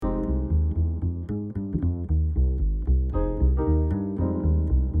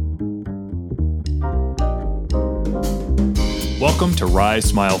Welcome to Rise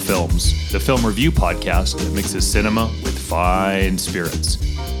Smile Films, the film review podcast that mixes cinema with fine spirits.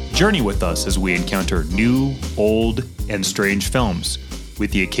 Journey with us as we encounter new, old, and strange films,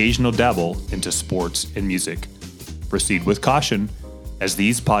 with the occasional dabble into sports and music. Proceed with caution, as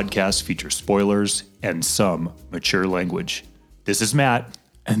these podcasts feature spoilers and some mature language. This is Matt.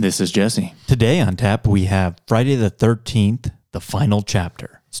 And this is Jesse. Today on tap, we have Friday the 13th, The Final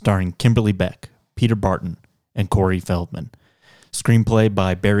Chapter, starring Kimberly Beck, Peter Barton, and Corey Feldman. Screenplay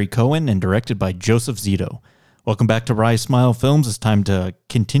by Barry Cohen and directed by Joseph Zito. Welcome back to Rise Smile Films. It's time to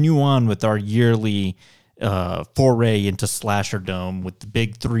continue on with our yearly foray into Slasherdome with the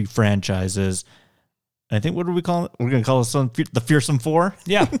big three franchises. I think, what do we call it? We're going to call it the Fearsome Four?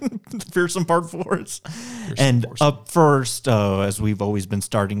 Yeah. The Fearsome Part Fours. Up first, as we've always been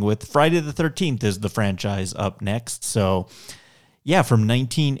starting with, Friday the 13th is the franchise up next. So, yeah, from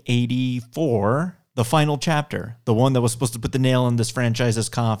 1984, The Final Chapter, the one that was supposed to put the nail in this franchise's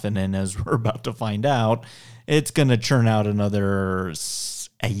coffin. And as we're about to find out, it's going to churn out another,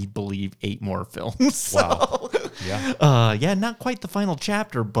 I believe, 8 more films. Wow. Yeah, not quite the final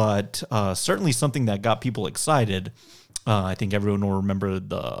chapter, but certainly something that got people excited. I think everyone will remember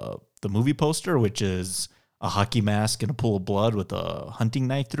the movie poster, which is a hockey mask and a pool of blood with a hunting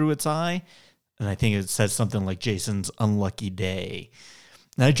knife through its eye. And I think it says something like Jason's unlucky day.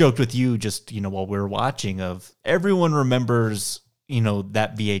 And I joked with you just, while we were watching, of everyone remembers,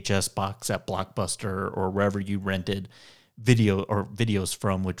 that VHS box at Blockbuster or wherever you rented videos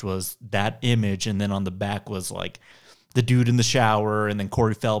from, which was that image, and then on the back was like the dude in the shower, and then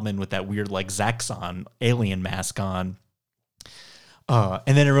Corey Feldman with that weird like Zaxxon alien mask on. And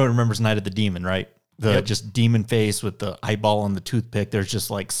then everyone remembers Night of the Demon, right? Just demon face with the eyeball on the toothpick. There's just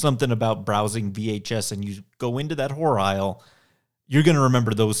like something about browsing VHS, and you go into that horror aisle, you're going to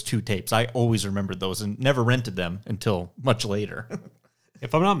remember those 2 tapes. I always remembered those and never rented them until much later.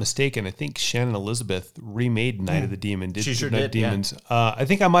 If I'm not mistaken, I think Shannon Elizabeth remade Night of the Demon. She sure Night did, of Demons. Yeah. I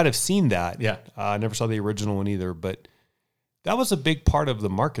think I might have seen that. Yeah. I never saw the original one either, but that was a big part of the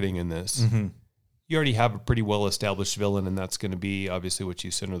marketing in this. Mm-hmm. You already have a pretty well-established villain, and that's going to be obviously what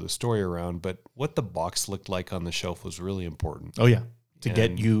you center the story around, but what the box looked like on the shelf was really important. Oh, yeah. To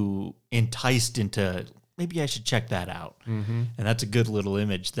get you enticed into, maybe I should check that out. Mm-hmm. And that's a good little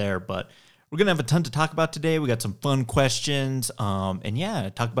image there, but we're going to have a ton to talk about today. We got some fun questions. And yeah,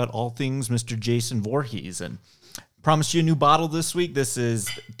 talk about all things Mr. Jason Voorhees. And promised you a new bottle this week. This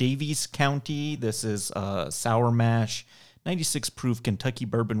is Davies County. This is Sour Mash, 96 proof Kentucky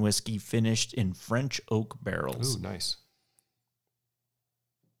bourbon whiskey finished in French oak barrels. Ooh, nice.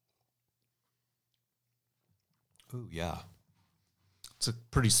 Ooh, yeah. It's a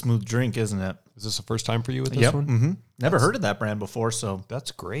pretty smooth drink, isn't it? Is this the first time for you with this one? Mm-hmm. Never heard of that brand before, so That's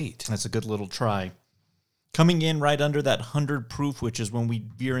great. that's a good little try. Coming in right under that 100 proof, which is when we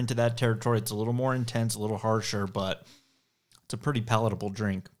veer into that territory. It's a little more intense, a little harsher, but it's a pretty palatable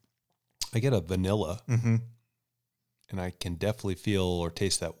drink. I get a vanilla, Mm-hmm. and I can definitely feel or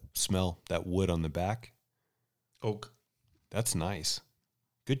taste that smell, that wood on the back. Oak. That's nice.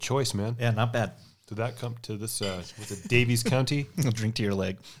 Good choice, man. Yeah, not bad. Did that come to this, was it Davies County? A drink to your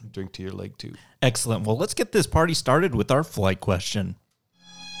leg. Drink to your leg, too. Excellent. Well, let's get this party started with our flight question.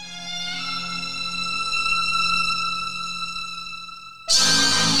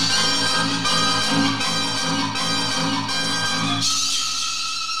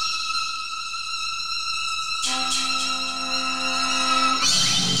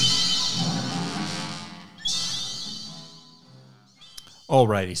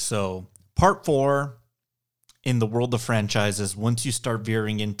 Alrighty, so part 4 in the world of franchises, once you start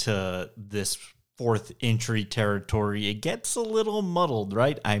veering into this 4th entry territory, it gets a little muddled,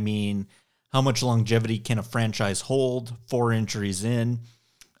 right? I mean, how much longevity can a franchise hold 4 entries in?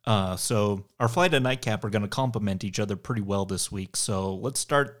 So our flight and nightcap are going to complement each other pretty well this week. So let's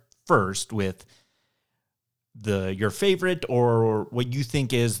start first with your favorite or what you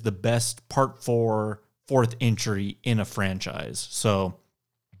think is the best part 4 4th entry in a franchise. So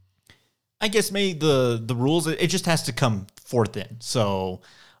I guess maybe the rules, it just has to come 4th in. So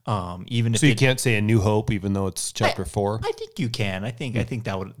even if So you can't say A New Hope, even though it's chapter 4? I think you can. I think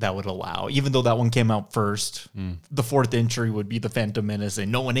that would allow. Even though that one came out first, the 4th entry would be the Phantom Menace,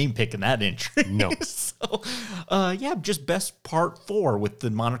 and no one ain't picking that entry. No. So, yeah, just best part 4 with the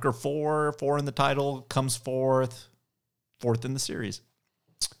moniker 4 in the title comes 4th in the series.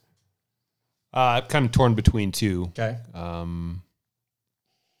 I'm kind of torn between 2. Okay.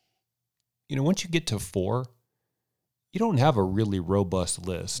 Once you get to 4, you don't have a really robust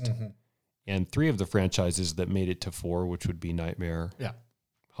list. Mm-hmm. And 3 of the franchises that made it to 4, which would be Nightmare, Yeah.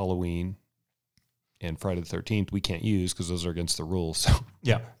 Halloween, and Friday the 13th we can't use because those are against the rules. So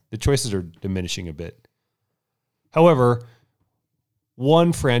Yeah. the choices are diminishing a bit. However,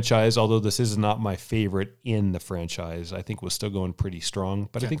 one franchise, although this is not my favorite in the franchise, I think was still going pretty strong.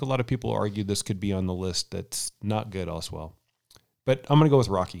 But I think a lot of people argue this could be on the list that's not good as well. But I'm going to go with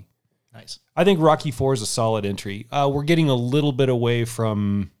Rocky. Nice. I think Rocky 4 is a solid entry. We're getting a little bit away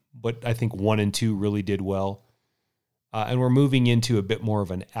from what I think 1 and 2 really did well. And we're moving into a bit more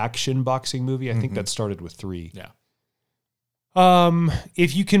of an action boxing movie. I think that started with 3. Yeah.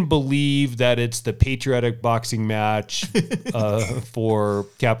 If you can believe that it's the patriotic boxing match for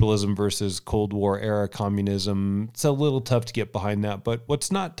capitalism versus Cold War era communism, it's a little tough to get behind that. But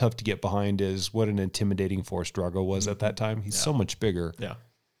what's not tough to get behind is what an intimidating force Drago was at that time. He's so much bigger. Yeah.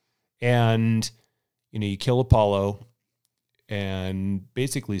 And, you kill Apollo and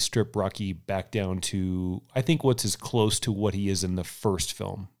basically strip Rocky back down to, I think, what's as close to what he is in the first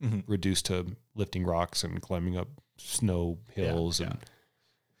film, reduced to lifting rocks and climbing up snow hills. And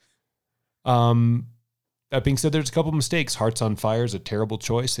that being said, there's a couple mistakes. Hearts on Fire is a terrible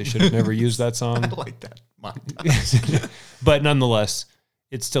choice. They should have never used that song. I like that. But nonetheless,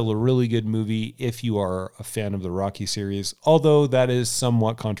 it's still a really good movie if you are a fan of the Rocky series. Although that is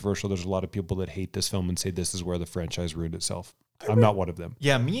somewhat controversial. There's a lot of people that hate this film and say this is where the franchise ruined itself. I'm not one of them.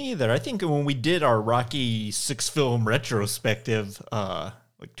 Yeah, me either. I think when we did our Rocky 6 film retrospective,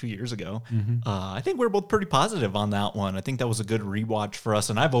 like 2 years ago, I think we were both pretty positive on that one. I think that was a good rewatch for us,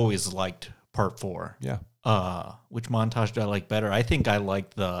 and I've always liked part 4. Yeah. Which montage do I like better? I think I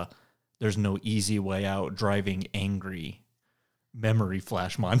like the "There's no easy way out" driving angry memory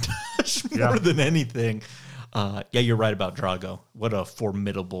flash montage more than anything. Yeah, you're right about Drago. What a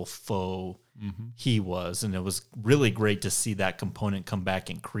formidable foe he was, and it was really great to see that component come back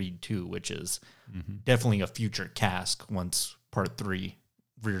in Creed 2, which is definitely a future cast once part 3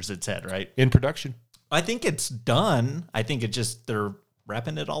 rears its head, right? In production. I think it's done. I think it just, they're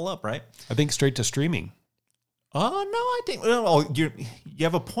wrapping it all up, right? I think straight to streaming. No, I think you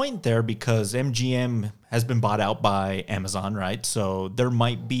have a point there because MGM has been bought out by Amazon, right? So there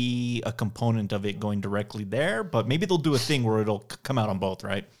might be a component of it going directly there, but maybe they'll do a thing where it'll come out on both,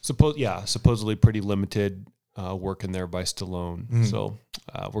 right? Supposedly pretty limited work in there by Stallone. So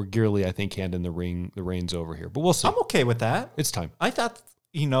we're gearly, I think, handing the reins over here, but we'll see. I'm okay with that. It's time. I thought,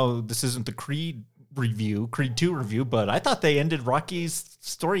 this isn't the Creed 2 review, but I thought Rocky's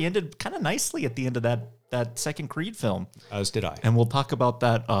story ended kind of nicely at the end of that second Creed film. As did I. And we'll talk about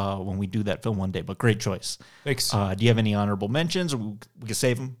that when we do that film one day, but great choice. Thanks. Do you have any honorable mentions? Or we can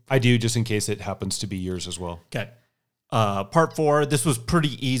save them? I do, just in case it happens to be yours as well. Okay. Part 4, this was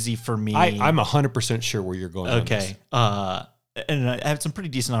pretty easy for me. I'm 100% sure where you're going. Okay. And I have some pretty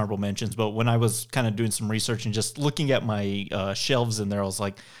decent honorable mentions, but when I was kind of doing some research and just looking at my shelves in there, I was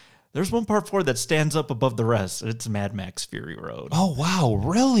like, there's one part 4 that stands up above the rest. It's Mad Max Fury Road. Oh, wow.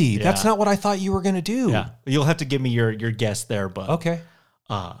 Really? Yeah. That's not what I thought you were going to do. Yeah. You'll have to give me your guess there, but okay.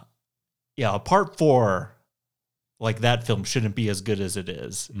 Part 4, like that film shouldn't be as good as it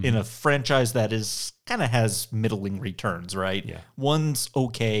is in a franchise that is kind of has middling returns, right? Yeah. 1's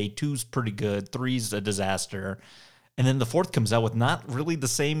okay, 2's pretty good, 3's a disaster. And then the 4th comes out with not really the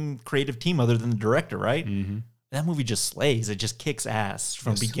same creative team other than the director, right? Mm-hmm. That movie just slays. It just kicks ass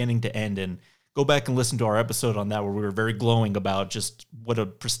from beginning to end. And go back and listen to our episode on that where we were very glowing about just what a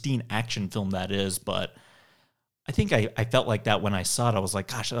pristine action film that is. But I think I felt like that when I saw it. I was like,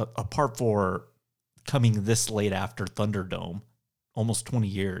 gosh, a part 4 coming this late after Thunderdome, almost 20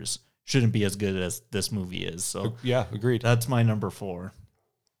 years, shouldn't be as good as this movie is. So yeah, agreed. That's my number 4.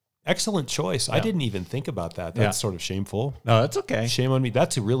 Excellent choice. Yeah. I didn't even think about that. That's sort of shameful. No, that's okay. Shame on me.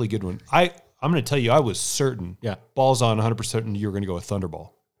 That's a really good one. I'm going to tell you, I was certain, balls on 100%, you were going to go with Thunderball.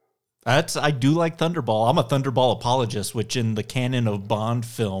 I do like Thunderball. I'm a Thunderball apologist, which in the canon of Bond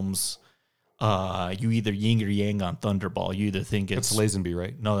films, you either yin or yang on Thunderball. You either think it's Lazenby,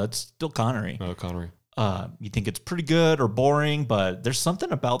 right? No, that's still Connery. Oh, Connery. You think it's pretty good or boring, but there's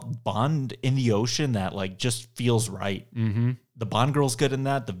something about Bond in the ocean that like just feels right. Mm-hmm. The Bond girl's good in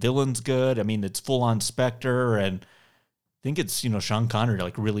that. The villain's good. I mean, it's full on Spectre, and I think it's, Sean Connery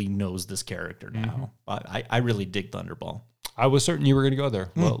like really knows this character now. I really dig Thunderball. I was certain you were going to go there.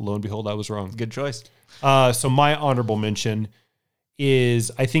 Well, lo and behold, I was wrong. Good choice. So my honorable mention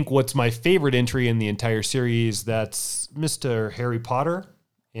is, I think, what's my favorite entry in the entire series. That's Mr. Harry Potter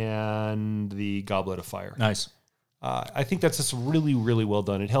and the Goblet of Fire. Nice. I think that's just really, really well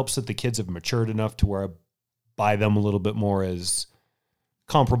done. It helps that the kids have matured enough to where I buy them a little bit more as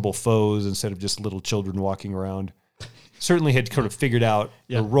comparable foes instead of just little children walking around. Certainly had kind of figured out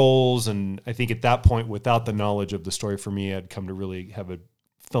the roles, and I think at that point, without the knowledge of the story for me, I'd come to really have a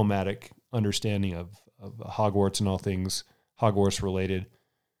filmatic understanding of Hogwarts and all things Hogwarts related.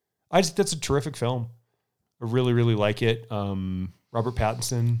 That's a terrific film. I really, really like it. Robert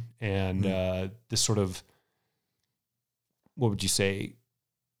Pattinson and this sort of, what would you say,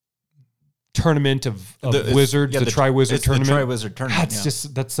 tournament of wizards, the Triwizard Tournament. The Triwizard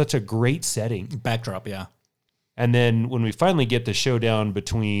Tournament. That's such a great setting. Backdrop, yeah. And then when we finally get the showdown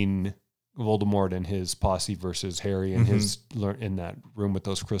between Voldemort and his posse versus Harry and his in that room with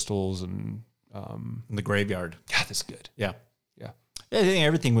those crystals and in the graveyard. God, that's good. Yeah. Yeah. I think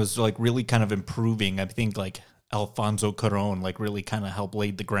everything was like really kind of improving. I think like Alfonso Cuarón like really kind of helped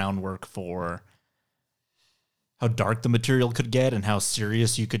laid the groundwork for how dark the material could get and how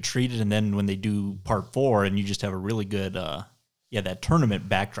serious you could treat it. And then when they do part 4 and you just have a really good, that tournament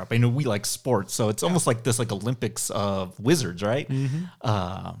backdrop. I know we like sports, so it's almost like this like Olympics of wizards, right?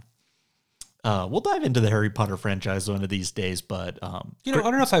 We'll dive into the Harry Potter franchise one of these days, but I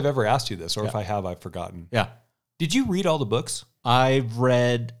don't know if I've ever asked you this, or if I have, I've forgotten. Yeah. Did you read all the books? I've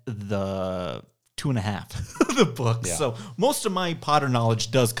read the 2.5 of the books. Yeah. So most of my Potter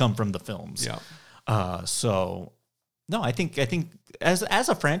knowledge does come from the films. Yeah. So no, I think as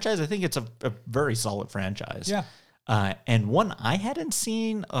a franchise, I think it's a very solid franchise. Yeah. And one I hadn't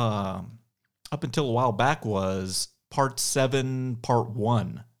seen up until a while back was Part 7, Part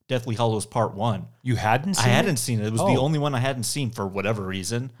 1. Deathly Hallows Part 1. You hadn't seen it? I hadn't seen it. It was the only one I hadn't seen for whatever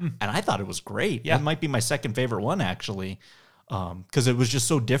reason. And I thought it was great. Yeah. It might be my second favorite one, actually. Because it was just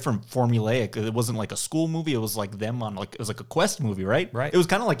so different, formulaic. It wasn't like a school movie. It was like them on it was like a quest movie, right? Right. It was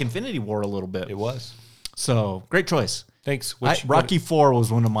kind of like Infinity War a little bit. It was. So, great choice. Thanks. Rocky 4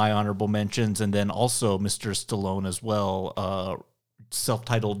 was one of my honorable mentions. And then also Mr. Stallone as well.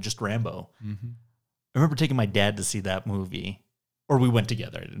 Self-titled Just Rambo. I remember taking my dad to see that movie. Or we went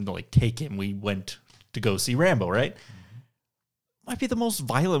together. I didn't like take him. We went to go see Rambo, right? Might be the most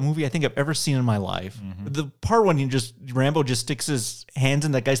violent movie I think I've ever seen in my life. The part when Rambo just sticks his hands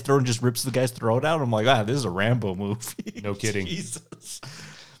in that guy's throat and just rips the guy's throat out. I'm like, this is a Rambo movie. No kidding. Jesus.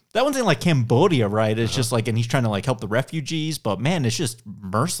 That one's in like Cambodia, right? It's just like, and he's trying to like help the refugees, but man, it's just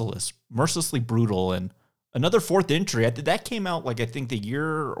mercilessly brutal. And another Fourth Entry, that came out like I think the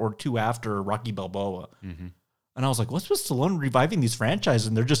year or two after Rocky Balboa. And I was like, what's with Stallone reviving these franchises?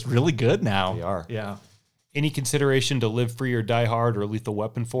 And they're just really good now. They are. Yeah. Any consideration to Live Free or Die Hard or Lethal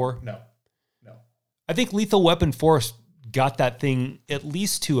Weapon 4? No. I think Lethal Weapon 4 got that thing at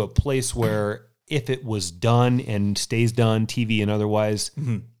least to a place where if it was done and stays done, TV and otherwise,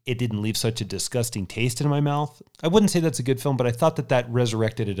 it didn't leave such a disgusting taste in my mouth. I wouldn't say that's a good film, but I thought that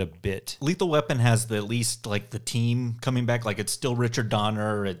resurrected it a bit. Lethal Weapon has at least like the team coming back. Like it's still Richard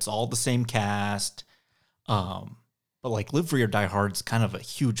Donner. It's all the same cast. But like Live Free or Die Hard's kind of a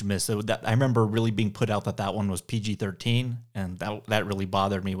huge miss. I remember really being put out that one was PG-13, and that really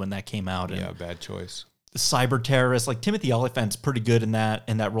bothered me when that came out. And yeah, bad choice. The cyber terrorist, like Timothy Olyphant's pretty good in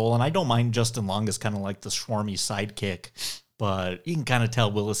that role, and I don't mind Justin Long as kind of like the swarmy sidekick. But you can kind of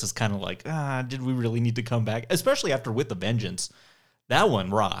tell Willis is kind of like, did we really need to come back? Especially after With a Vengeance. That one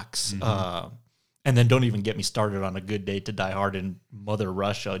rocks. And then don't even get me started on A Good Day to Die Hard and Mother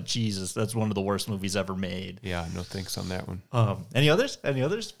Russia. Jesus, that's one of the worst movies ever made. Yeah, no thanks on that one. Any others?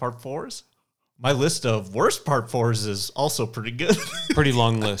 Part 4s? My list of worst Part 4s is also pretty good. Pretty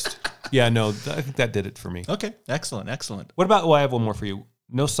long list. Yeah, no, I think that did it for me. Okay, excellent. What about, I have one more for you.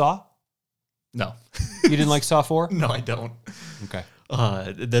 No Saw? No. You didn't like Saw 4? No, I don't. Okay.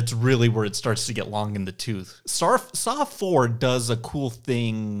 That's really where it starts to get long in the tooth. Saw 4 does a cool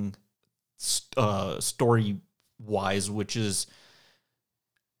thing story wise, which is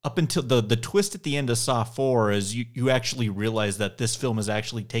up until the twist at the end of Saw 4 is you actually realize that this film is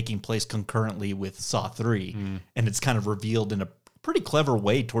actually taking place concurrently with Saw 3, and it's kind of revealed in a pretty clever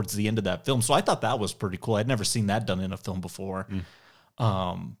way towards the end of that film. So I thought that was pretty cool. I'd never seen that done in a film before.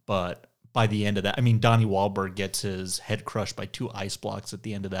 But by the end of that, I mean, Donnie Wahlberg gets his head crushed by 2 ice blocks at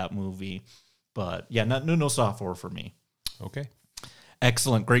the end of that movie. But yeah, no Saw 4 for me. Okay.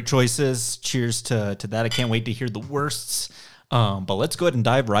 Excellent. Great choices. Cheers to that. I can't wait to hear the worsts. But let's go ahead and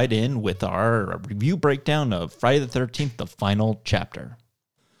dive right in with our review breakdown of Friday the 13th, the final chapter.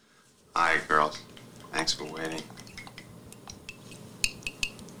 Hi, girls. Thanks for waiting.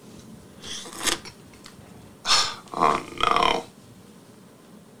 Oh, no.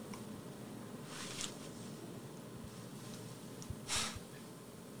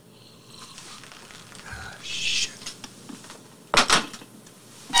 Shit.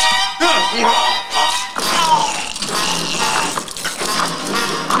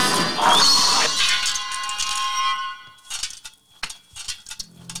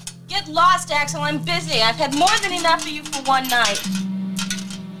 Get lost, Axel. I'm busy. I've had more than enough of you for one night.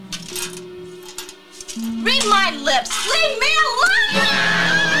 Read my lips. Leave me alone!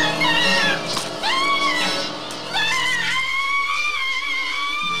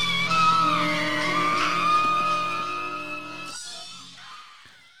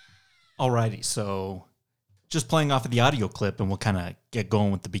 Alrighty, so just playing off of the audio clip, and we'll kind of get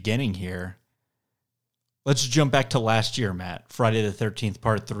going with the beginning here. Let's jump back to last year, Matt. Friday the 13th,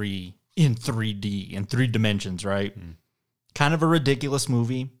 Part 3 in 3D, in 3 dimensions, right? Kind of a ridiculous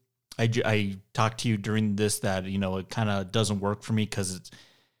movie. I talked to you during this that, you know, it kind of doesn't work for me because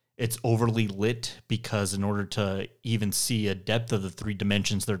it's overly lit, because in order to even see a depth of the 3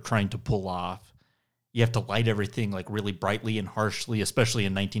 dimensions they're trying to pull off, you have to light everything like really brightly and harshly, especially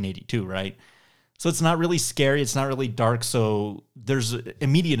in 1982, right? So it's not really scary. It's not really dark. So there's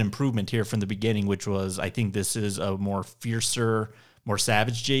immediate improvement here from the beginning, which was, I think this is a more fiercer, more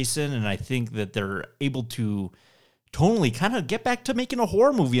savage Jason. And I think that they're able to tonally kind of get back to making a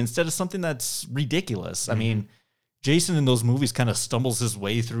horror movie instead of something that's ridiculous. I mean, Jason in those movies kind of stumbles his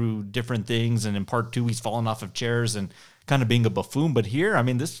way through different things. And in Part 2, he's falling off of chairs and kind of being a buffoon. But here, I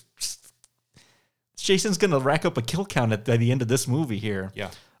mean, this Jason's going to rack up a kill count at the end of this movie here.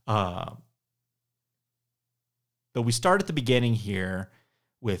 Yeah. But we start at the beginning here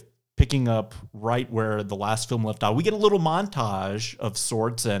with picking up right where the last film left off. We get a little montage of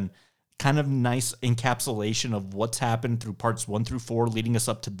sorts and kind of nice encapsulation of what's happened through parts 1 through 4, leading us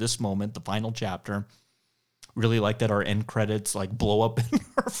up to this moment, the final chapter. Really like that our end credits like blow up in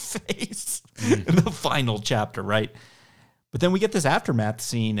our face in the final chapter, right? But then we get this aftermath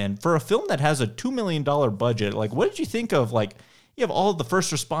scene, and for a film that has a $2 million budget, like, what did you think of, like, you have all of the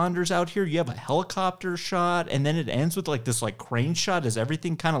first responders out here, you have a helicopter shot, and then it ends with, like, this, like, crane shot as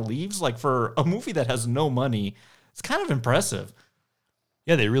everything kind of leaves? Like, for a movie that has no money, it's kind of impressive.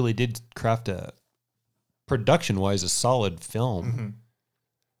 Yeah, they really did craft a, production-wise, a solid film.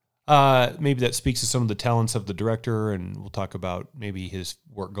 Maybe that speaks to some of the talents of the director, and we'll talk about maybe his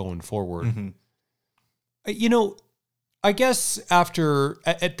work going forward. You know, I guess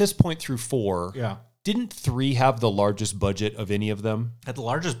at this point through 4, didn't 3 have the largest budget of any of them? Had the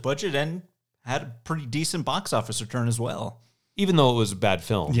largest budget and had a pretty decent box office return as well. Even though it was a bad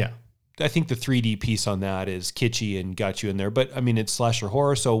film. Yeah. I think the 3D piece on that is kitschy and got you in there. But, I mean, it's slasher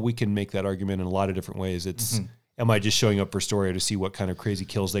horror, so we can make that argument in a lot of different ways. It's, am I just showing up for story to see what kind of crazy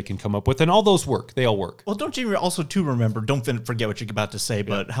kills they can come up with? And all those work. They all work. Well, don't you also, too, remember, don't forget what you're about to say,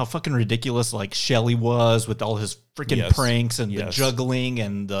 but how fucking ridiculous, like, Shelley was with all his freaking pranks and the juggling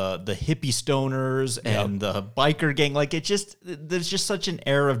and the hippie stoners and the biker gang. Like, there's just such an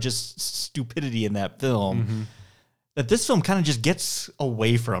air of just stupidity in that film that this film kind of just gets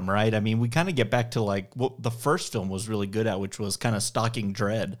away from, right? I mean, we kind of get back to, like, what the first film was really good at, which was kind of stalking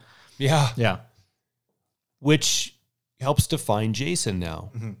dread. Yeah. Yeah. Which helps define Jason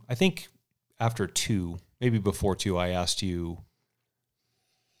now. I think after 2, maybe before 2, I asked you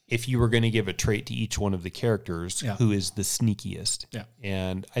if you were going to give a trait to each one of the characters, who is the sneakiest. Yeah.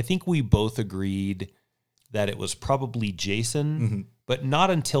 And I think we both agreed that it was probably Jason, but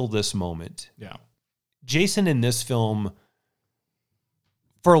not until this moment. Yeah. Jason in this film,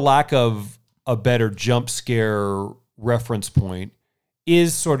 for lack of a better jump scare reference point,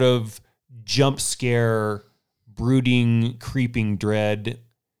 is sort of jump scare, brooding, creeping dread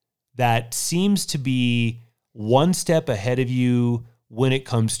that seems to be one step ahead of you when it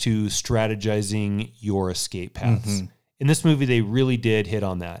comes to strategizing your escape paths. In this movie, they really did hit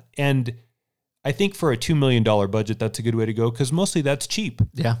on that. And I think for a $2 million budget, that's a good way to go, because mostly that's cheap.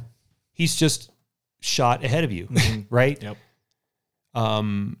 Yeah. He's just shot ahead of you, right? Yep.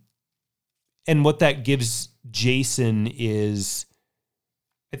 And what that gives Jason is,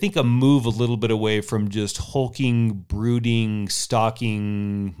 I think, a move a little bit away from just hulking, brooding,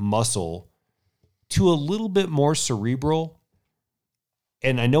 stalking muscle to a little bit more cerebral.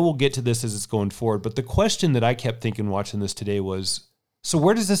 And I know we'll get to this as it's going forward, but the question that I kept thinking watching this today was, so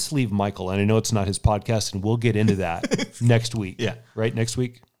where does this leave Michael? And I know it's not his podcast, and we'll get into that next week. Yeah. Right? Next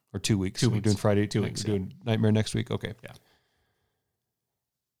week? Or 2 weeks? 2 We're weeks. doing Friday. 2 weeks. We're doing Nightmare next week? Okay. Yeah.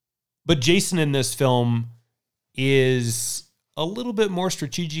 But Jason in this film is a little bit more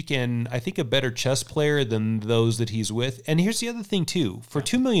strategic and I think a better chess player than those that he's with. And here's the other thing too. For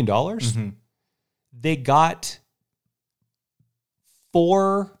 $2 million, they got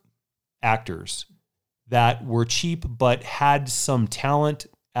 4 actors that were cheap but had some talent,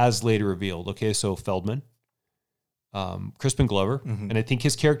 as later revealed. Okay, so Feldman, Crispin Glover, and I think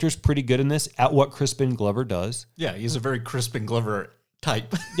his character's pretty good in this at what Crispin Glover does. Yeah, he's a very Crispin Glover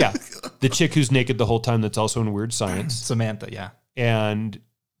type. Yeah, the chick who's naked the whole time that's also in Weird Science. Samantha, yeah. And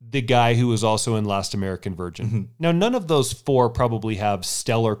the guy who was also in Last American Virgin. Now, none of those 4 probably have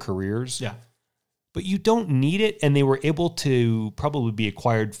stellar careers. Yeah. but you don't need it. And they were able to probably be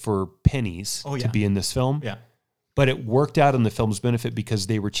acquired for pennies Oh, yeah. to be in this film. Yeah. But it worked out in the film's benefit because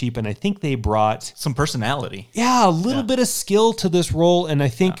they were cheap. And I think they brought, Some personality. a little bit of skill to this role. And I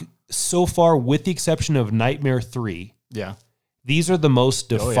think so far, with the exception of Nightmare 3, Yeah. these are the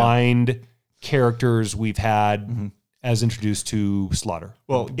most yeah. defined characters we've had as introduced to Slaughter.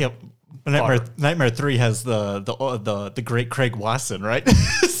 Well, yeah. Nightmare 3 has the great Craig Wasson, right?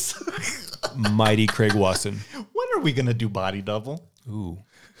 Mighty Craig Wasson. When are we gonna do Body Double? Ooh,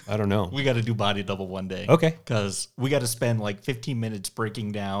 I don't know. We got to do Body Double one day. Okay. Because we got to spend like 15 minutes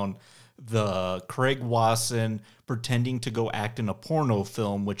breaking down the Craig Wasson pretending to go act in a porno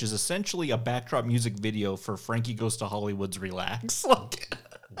film, which is essentially a backdrop music video for Frankie Goes to Hollywood's Relax. Like,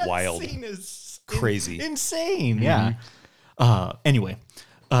 that Wild. scene is Crazy. insane. Yeah. Anyway.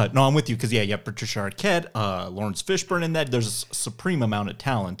 No, I'm with you because, yeah, Patricia Arquette, Lawrence Fishburne in that. There's a supreme amount of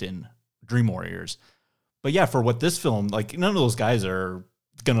talent in Dream Warriors. But yeah, for what this film, like, none of those guys are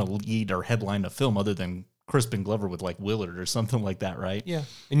going to lead or headline a film other than Crispin Glover with, like, Willard or something like that, right? Yeah.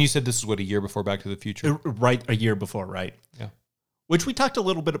 And you said this is what, a year before Back to the Future? Right, a year before, right? Yeah. Which we talked a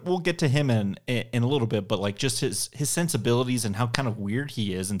little bit, we'll get to him in a little bit, but like just his sensibilities and how kind of weird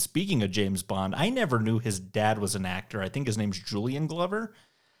he is. And speaking of James Bond, I never knew his dad was an actor. I think his name's Julian Glover.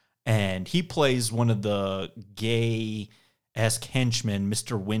 And he plays one of the gay-esque henchmen,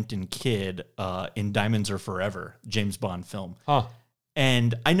 Mr. Winton Kidd, in Diamonds Are Forever, James Bond film. Huh.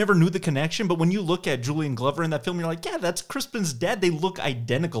 And I never knew the connection, but when you look at Julian Glover in that film, you're like, yeah, that's Crispin's dad. They look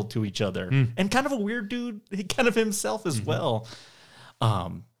identical to each other. And kind of a weird dude, kind of himself as well.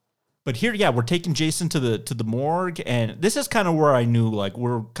 But here, yeah, we're taking Jason to the morgue, and this is kind of where I knew, like,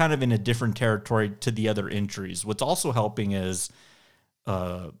 we're kind of in a different territory to the other entries. What's also helping is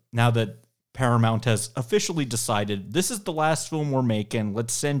now that Paramount has officially decided this is the last film we're making,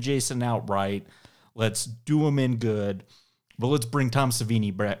 let's send Jason out right, let's do him in good, but let's bring Tom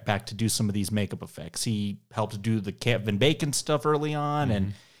Savini back to do some of these makeup effects. He helped do the Kevin Bacon stuff early on,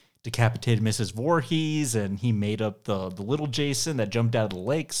 and decapitated Mrs. Voorhees, and he made up the little Jason that jumped out of the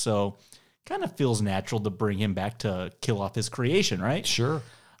lake. So kind of feels natural to bring him back to kill off his creation, right? Sure.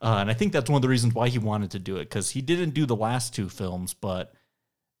 And I think that's one of the reasons why he wanted to do it, because he didn't do the last two films, but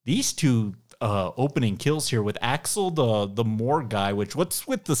these two opening kills here with Axel, the morgue guy, what's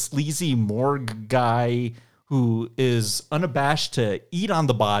with the sleazy morgue guy who is unabashed to eat on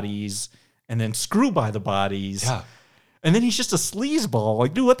the bodies and then screw by the bodies. Yeah. And then he's just a sleazeball.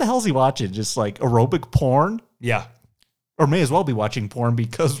 Like, dude, what the hell's he watching? Just like aerobic porn? Yeah. Or may as well be watching porn,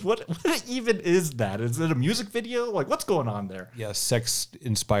 because what even is that? Is it a music video? Like, what's going on there? Yeah.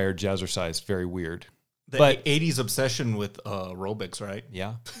 Sex-inspired jazzercise. Very weird. The But- 80s obsession with aerobics, right?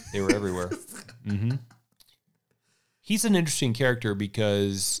 Yeah. They were everywhere. He's an interesting character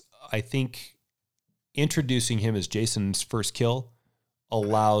because I think introducing him as Jason's first kill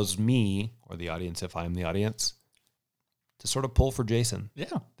allows me, or the audience, if I'm the audience, to sort of pull for Jason.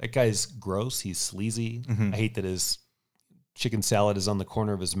 Yeah. That guy's gross. He's sleazy. I hate that his chicken salad is on the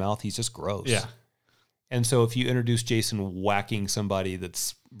corner of his mouth. He's just gross. Yeah. And so if you introduce Jason whacking somebody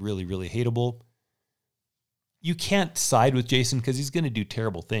that's really, really hateable, you can't side with Jason because he's going to do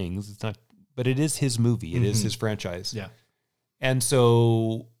terrible things. It's not, but it is his movie. It is his franchise. Yeah. And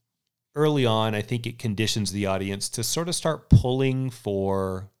so early on, I think it conditions the audience to sort of start pulling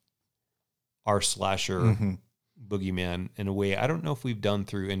for our slasher boogeyman in a way I don't know if we've done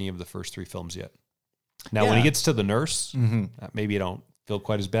through any of the first three films yet. Now, when he Yeah. gets to the nurse, maybe I don't feel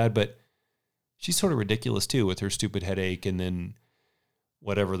quite as bad, but she's sort of ridiculous too with her stupid headache and then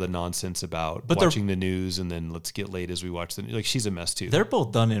whatever the nonsense about watching the news and then let's get laid as we watch the news. Like, she's a mess too. They're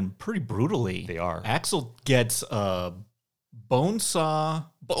both done in pretty brutally. They are. Axel gets a bone saw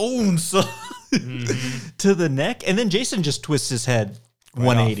to the neck, and then Jason just twists his head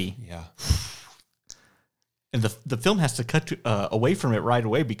 180. Yeah. And the film has to cut away from it right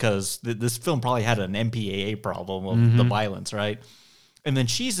away because this film probably had an MPAA problem of the violence, right? And then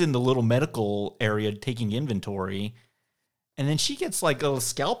she's in the little medical area taking inventory, and then she gets like a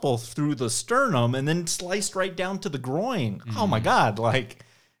scalpel through the sternum and then sliced right down to the groin. Oh my God. Like,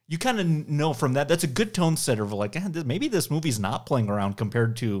 you kind of know from that, that's a good tone setter of like, maybe this movie's not playing around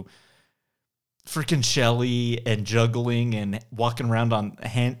compared to freaking Shelley and juggling and walking around on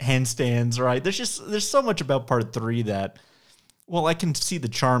handstands, right? There's so much about part 3 that, well, I can see the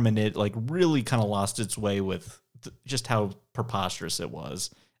charm in it, like really kind of lost its way with just how preposterous it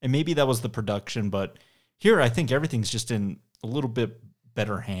was. And maybe that was the production, but here I think everything's just in a little bit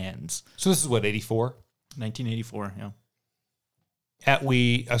better hands. So this is what, 84? 1984,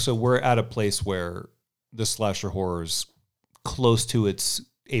 yeah. So we're at a place where the slasher horror is close to its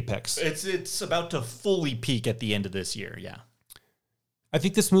apex. It's about to fully peak at the end of this year. Yeah. I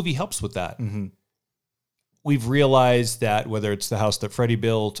think this movie helps with that. We've realized that whether it's the house that Freddy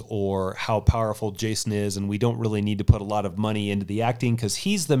built or how powerful Jason is, and we don't really need to put a lot of money into the acting because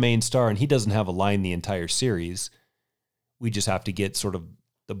he's the main star and he doesn't have a line the entire series. We just have to get sort of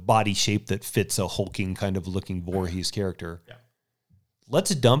the body shape that fits a hulking kind of looking Voorhees character. Yeah.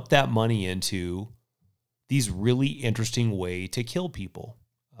 Let's dump that money into these really interesting way to kill people.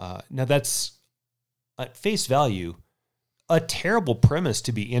 Now that's at face value a terrible premise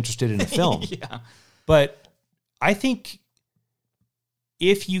to be interested in a film. Yeah. But I think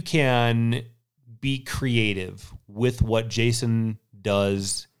if you can be creative with what Jason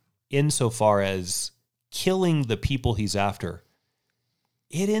does insofar as killing the people he's after,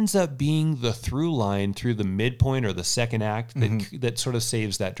 it ends up being the through line through the midpoint or the second act that sort of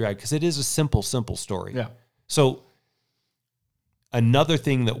saves that drag, because it is a simple story. Yeah. So another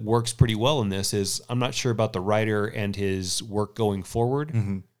thing that works pretty well in this is I'm not sure about the writer and his work going forward.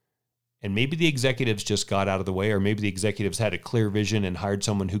 And maybe the executives just got out of the way, or maybe the executives had a clear vision and hired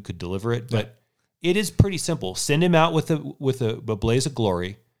someone who could deliver it. But it is pretty simple. Send him out with a blaze of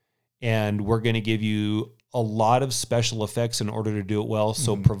glory, and we're going to give you a lot of special effects in order to do it well.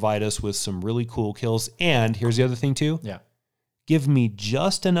 So provide us with some really cool kills. And here's the other thing too. Yeah. Give me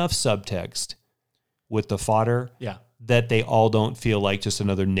just enough subtext with the fodder Yeah. that they all don't feel like just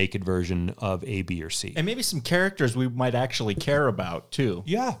another naked version of A, B, or C. And maybe some characters we might actually care about too.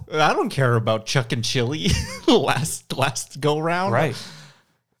 Yeah. I don't care about Chuck and Chili last go round. Right.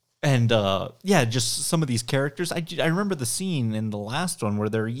 And just some of these characters. I remember the scene in the last one where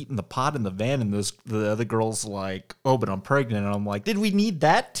they're eating the pot in the van, and the other girl's like, "Oh, but I'm pregnant." And I'm like, "Did we need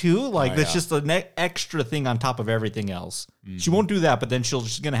that too? Like, that's just an extra thing on top of everything else." She won't do that, but then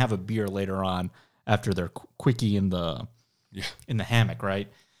she's gonna have a beer later on after their quickie in the hammock,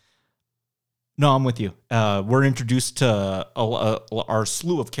 right? No, I'm with you. We're introduced to our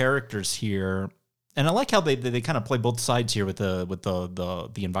slew of characters here. And I like how they kind of play both sides here with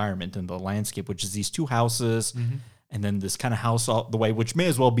the environment and the landscape, which is these two houses, and then this kind of house all the way, which may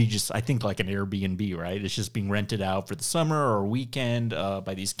as well be just, I think, like an Airbnb, right? It's just being rented out for the summer or weekend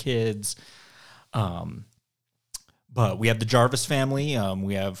by these kids. But we have the Jarvis family.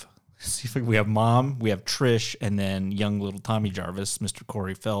 We have Mom, we have Trish, and then young little Tommy Jarvis, Mr.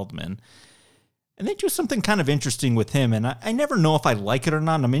 Corey Feldman. And they do something kind of interesting with him, and I never know if I like it or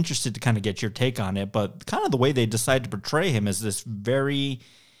not. And I'm interested to kind of get your take on it, but kind of the way they decide to portray him as this very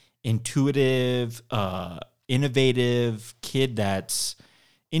intuitive, innovative kid that's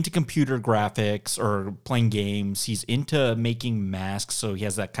into computer graphics or playing games. He's into making masks, so he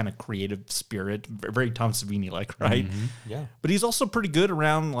has that kind of creative spirit, very Tom Savini-like, right? Yeah. But he's also pretty good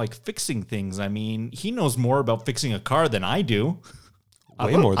around like fixing things. I mean, he knows more about fixing a car than I do.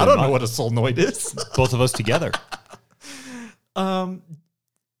 Way more than I don't know what a solenoid is. both of us together. What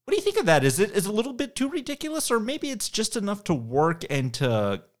do you think of that? Is it a little bit too ridiculous, or maybe it's just enough to work and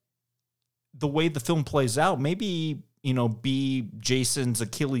to the way the film plays out? Maybe, be Jason's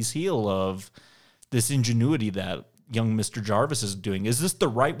Achilles heel of this ingenuity that young Mr. Jarvis is doing. Is this the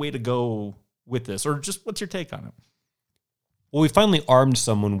right way to go with this, or just what's your take on it? Well, we finally armed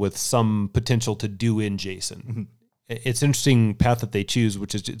someone with some potential to do in Jason. It's an interesting path that they choose,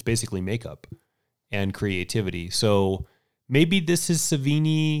 which is it's basically makeup and creativity. So maybe this is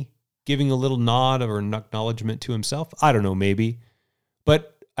Savini giving a little nod or an acknowledgement to himself. I don't know, maybe.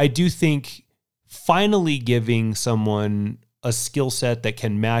 But I do think finally giving someone a skill set that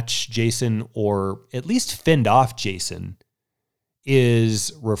can match Jason or at least fend off Jason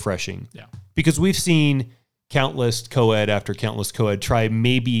is refreshing. Yeah. Because we've seen countless co-ed after countless co-ed try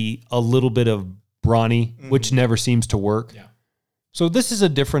maybe a little bit of brawny, which never seems to work. Yeah. So this is a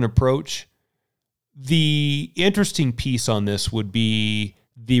different approach. The interesting piece on this would be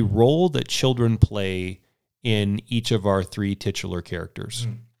the role that children play in each of our three titular characters.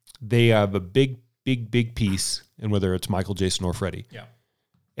 They have a big piece, and whether it's Michael, Jason, or Freddy. Yeah.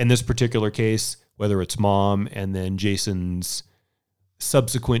 In this particular case, whether it's Mom and then Jason's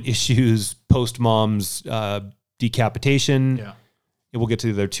subsequent issues, post-Mom's decapitation. Yeah. We'll get to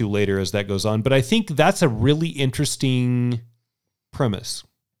the other two later as that goes on. But I think that's a really interesting premise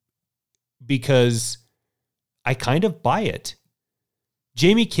because I kind of buy it.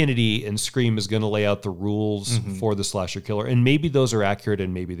 Jamie Kennedy in Scream is going to lay out the rules for the slasher killer, and maybe those are accurate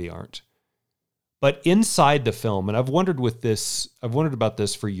and maybe they aren't. But inside the film, and I've wondered about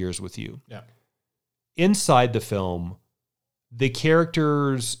this for years with you. Yeah. Inside the film, the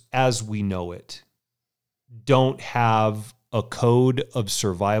characters as we know it don't have a code of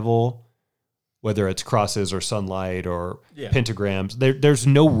survival whether it's crosses or sunlight or Yeah. pentagrams. There's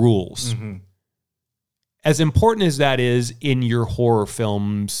no rules. As important as that is in your horror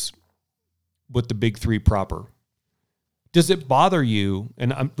films with the big three proper, does it bother you?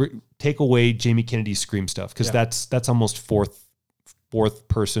 And take away Jamie Kennedy's Scream stuff, because that's almost fourth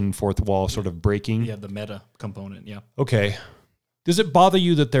person, fourth wall sort of breaking. Yeah, the meta component. Yeah. Okay. Does it bother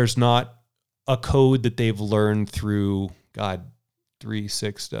you that there's not a code that they've learned through, 10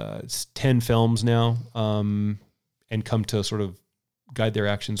 films now, and come to sort of guide their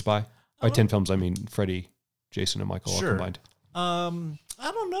actions by? By 10 films, I mean Freddy, Jason, and Michael all combined.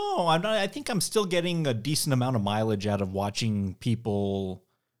 I don't know. I think I'm still getting a decent amount of mileage out of watching people,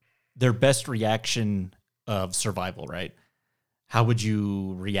 their best reaction of survival, right? How would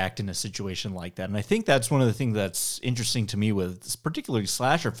you react in a situation like that? And I think that's one of the things that's interesting to me with particularly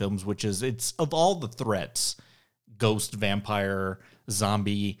slasher films, which is it's of all the threats, ghost, vampire,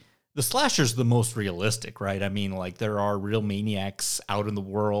 zombie, the slasher's the most realistic, right? I mean, like, there are real maniacs out in the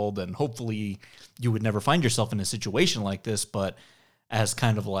world, and hopefully you would never find yourself in a situation like this, but as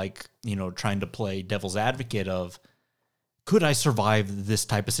kind of like, trying to play devil's advocate of, could I survive this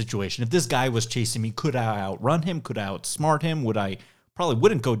type of situation? If this guy was chasing me, could I outrun him? Could I outsmart him? Probably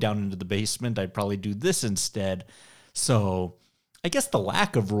wouldn't go down into the basement. I'd probably do this instead. So I guess the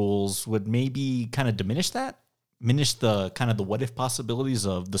lack of rules would maybe kind of diminish the kind of the what if possibilities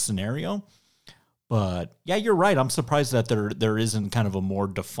of the scenario. But yeah, you're right. I'm surprised that there isn't kind of a more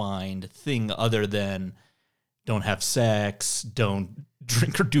defined thing other than don't have sex, don't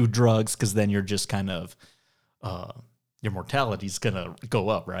drink or do drugs, because then you're just kind of your mortality's gonna go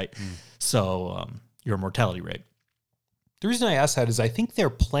up, right? So your mortality rate. The reason I ask that is I think they're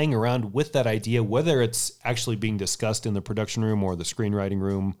playing around with that idea, whether it's actually being discussed in the production room or the screenwriting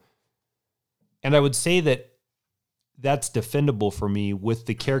room. And I would say that that's defendable for me with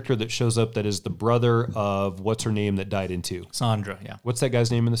the character that shows up that is the brother of what's her name that died in 2. Sandra, yeah. What's that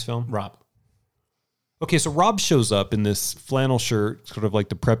guy's name in this film? Rob. Okay, so Rob shows up in this flannel shirt, sort of like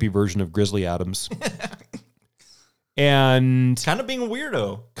the preppy version of Grizzly Adams. And Kind of being a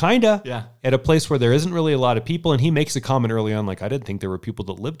weirdo. kinda Yeah. at a place where there isn't really a lot of people. And he makes a comment early on, like, I didn't think there were people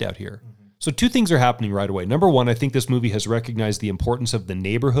that lived out here. So 2 things are happening right away. Number one, I think this movie has recognized the importance of the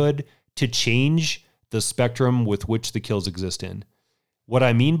neighborhood to change the spectrum with which the kills exist in. What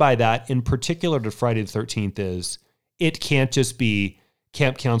I mean by that, in particular to Friday the 13th, is it can't just be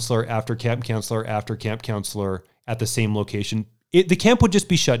camp counselor after camp counselor after camp counselor at the same location. The camp would just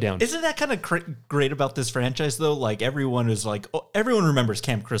be shut down. Isn't that kind of great about this franchise, though? Like, everyone is like, everyone remembers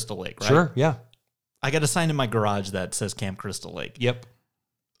Camp Crystal Lake, right? Sure, yeah. I got a sign in my garage that says Camp Crystal Lake. Yep.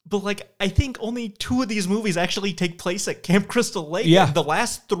 But, like, I think only 2 of these movies actually take place at Camp Crystal Lake. Yeah. And the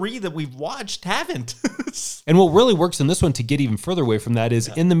last 3 that we've watched haven't. And what really works in this one to get even further away from that is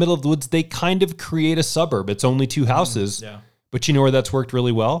in the middle of the woods, they kind of create a suburb. It's only 2 houses. Yeah. But you know where that's worked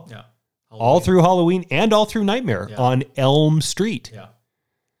really well? Yeah. All through Halloween and all through Nightmare on Elm Street. Yeah.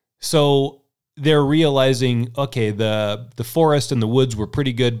 So they're realizing, okay, the forest and the woods were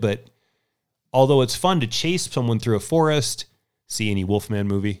pretty good, but although it's fun to chase someone through a forest, see any Wolfman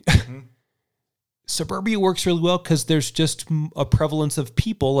movie, suburbia works really well because there's just a prevalence of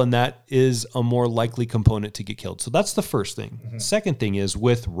people, and that is a more likely component to get killed. So that's the first thing. Second thing is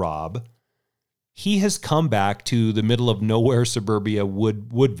with Rob, he has come back to the middle of nowhere suburbia,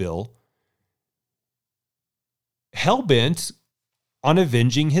 Woodville, hell-bent on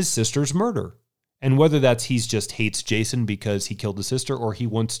avenging his sister's murder. And whether that's he's just hates Jason because he killed his sister, or he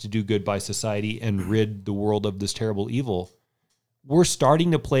wants to do good by society and rid the world of this terrible evil, we're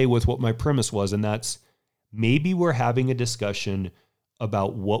starting to play with what my premise was, and that's maybe we're having a discussion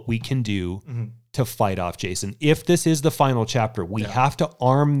about what we can do to fight off Jason. If this is the final chapter, we have to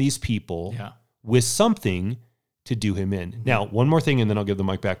arm these people with something to do him in. Now, one more thing, and then I'll give the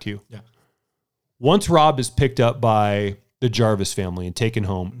mic back to you. Yeah. Once Rob is picked up by the Jarvis family and taken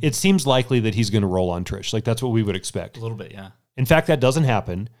home, it seems likely that he's going to roll on Trish. Like, that's what we would expect. A little bit, yeah. In fact, that doesn't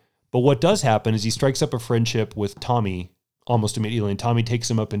happen. But what does happen is he strikes up a friendship with Tommy almost immediately, and Tommy takes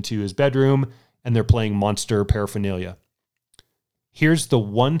him up into his bedroom, and they're playing monster paraphernalia. Here's the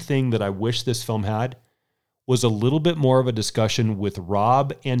one thing that I wish this film had, was a little bit more of a discussion with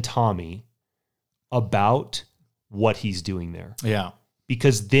Rob and Tommy about what he's doing there. Yeah.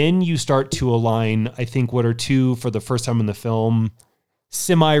 Because then you start to align, I think, what are 2, for the first time in the film,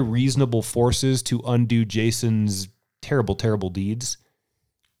 semi-reasonable forces to undo Jason's terrible, terrible deeds,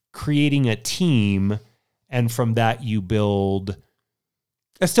 creating a team, and from that you build,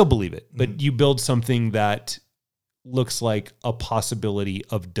 I still believe it, but you build something that looks like a possibility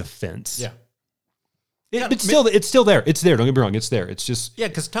of defense. Yeah. It's still there. It's there. Don't get me wrong. It's there. It's just Yeah,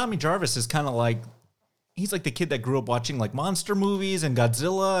 because Tommy Jarvis is kind of like, he's like the kid that grew up watching like monster movies and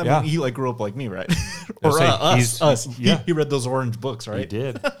Godzilla. I mean, he like grew up like me, right? Or us. Yeah. He read those orange books, right? He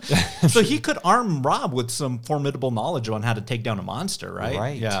did. So he could arm Rob with some formidable knowledge on how to take down a monster, right?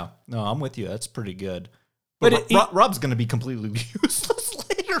 Right. Yeah. No, I'm with you. That's pretty good. But But Rob's going to be completely useless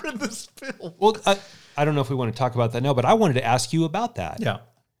later in this film. Well, I don't know if we want to talk about that now, but I wanted to ask you about that. Yeah.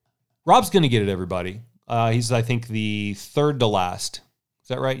 Rob's going to get it, everybody. He's, I think, the third to last. Is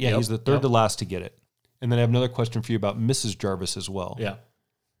that right? Yeah, Yep. he's the third to last to get it. And then I have another question for you about Mrs. Jarvis as well. Yeah.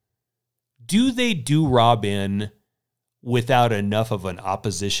 Do they do Rob in without enough of an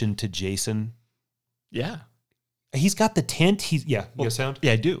opposition to Jason? Yeah. He's got the tent. You got sound?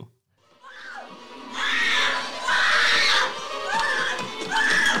 Yeah, I do.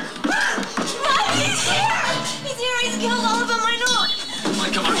 He's here! He's here! He's killed all of them, I know! Come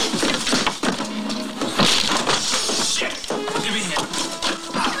on, come on. Shit! Give me a hand.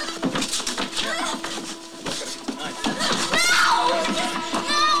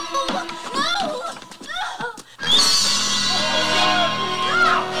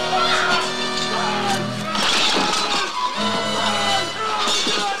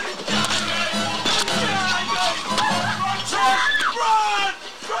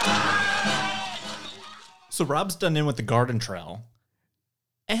 So Rob's done in with the garden trowel.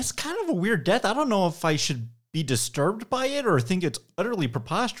 And it's kind of a weird death. I don't know if I should be disturbed by it or think it's utterly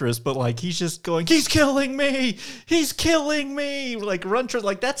preposterous, but like he's just going, he's killing me! He's killing me! Like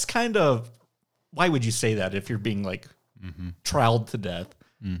like that's kind of, why would you say that if you're being like troweled to death?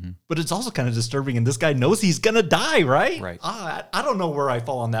 But it's also kind of disturbing, and this guy knows he's gonna die, right? Right. I don't know where I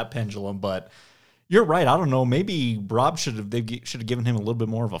fall on that pendulum, but you're right. I don't know. Maybe Rob should have given him a little bit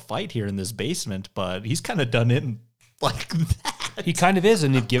more of a fight here in this basement, but he's kind of done it like that. He kind of is,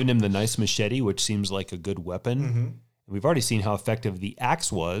 and they've given him the nice machete, which seems like a good weapon. We've already seen how effective the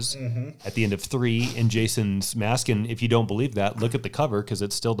axe was at the end of 3 in Jason's mask, and if you don't believe that, look at the cover, because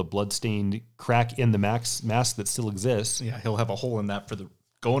it's still the blood-stained crack in the mask that still exists. Yeah, he'll have a hole in that for the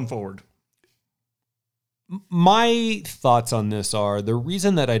going forward. My thoughts on this are, the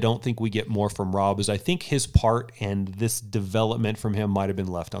reason that I don't think we get more from Rob is I think his part and this development from him might have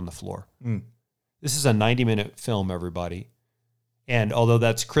been left on the floor. This is a 90-minute film, everybody. And although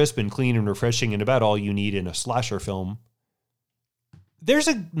that's crisp and clean and refreshing and about all you need in a slasher film, there's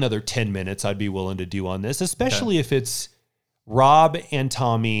another 10 minutes I'd be willing to do on this, especially if it's Rob and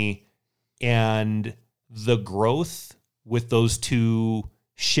Tommy and the growth with those two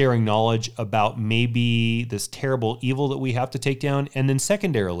sharing knowledge about maybe this terrible evil that we have to take down. And then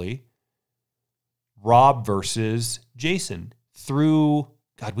secondarily, Rob versus Jason through,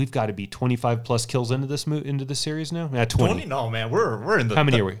 God, we've got to be 25 plus kills into this series now. 20. No, man, we're in the. How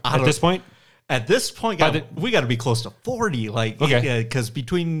many are we at this point? At this point, we got to be close to 40. Like, okay, because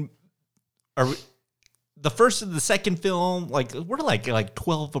between the first and the second film, like we're like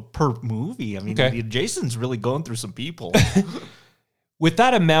 12 per movie. I mean, Jason's really going through some people. With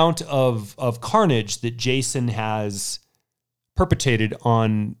that amount of carnage that Jason has perpetrated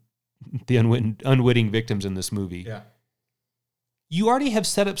on the unwitting victims in this movie, you already have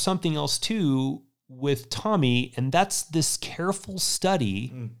set up something else too with Tommy, and that's this careful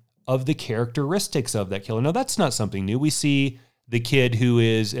study of the characteristics of that killer. Now, that's not something new. We see the kid who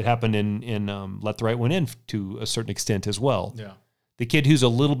is, it happened in Let the Right One In to a certain extent as well. Yeah. The kid who's a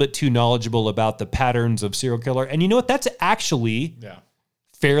little bit too knowledgeable about the patterns of serial killer. And you know what? That's actually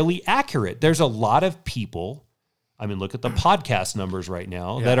fairly accurate. There's a lot of people, I mean, look at the podcast numbers right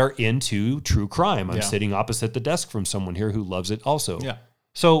now that are into true crime. I'm sitting opposite the desk from someone here who loves it also. Yeah.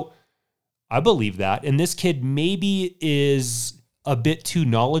 So I believe that. And this kid maybe is a bit too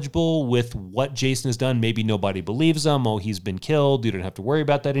knowledgeable with what Jason has done. Maybe nobody believes him. Oh, he's been killed. You don't have to worry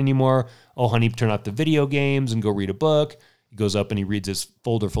about that anymore. Oh, honey, turn off the video games and go read a book. He goes up and he reads his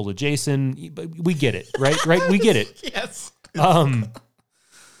folder full of Jason. We get it, right? Right? We get it. Yes.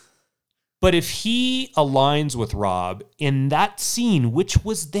 But if he aligns with Rob in that scene, which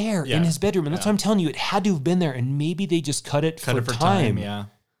was there in his bedroom, and that's what I'm telling you, it had to have been there, and maybe they just cut it for time.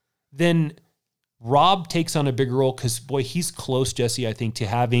 Then Rob takes on a bigger role because, boy, he's close, Jesse, I think, to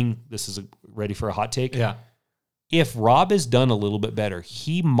having, this is ready for a hot take. Yeah. If Rob is done a little bit better,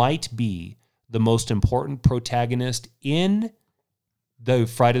 he might be the most important protagonist in the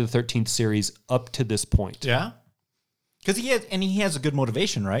Friday the 13th series up to this point. Yeah. Because he has a good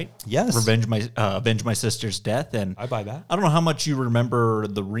motivation, right? Yes. Avenge my sister's death. And I buy that. I don't know how much you remember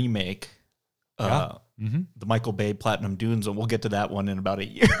the remake, Yeah. the Michael Bay Platinum Dunes, and we'll get to that one in about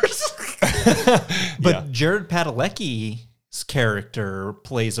 8 years. But Jared Padalecki character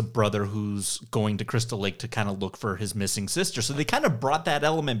plays a brother who's going to Crystal Lake to kind of look for his missing sister. So they kind of brought that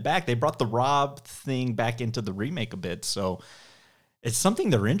element back. They brought the Rob thing back into the remake a bit. So it's something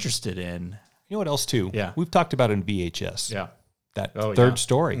they're interested in. You know what else too? Yeah. We've talked about in VHS. Yeah. That Oh, third yeah.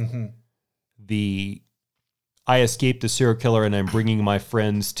 story. I escaped the serial killer and I'm bringing my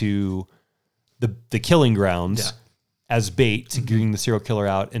friends to the killing grounds Yeah. as bait to bring the serial killer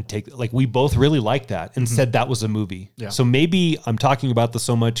out and take, like, we both really liked that and said that was a movie. Yeah. So maybe I'm talking about this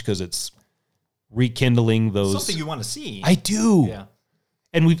so much because it's rekindling those. Something you want to see. I do. Yeah.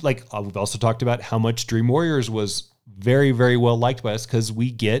 And we've also talked about how much Dream Warriors was very, very well liked by us because we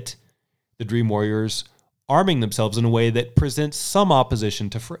get the Dream Warriors arming themselves in a way that presents some opposition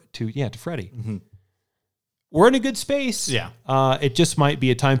to Freddy. We're in a good space. Yeah. It just might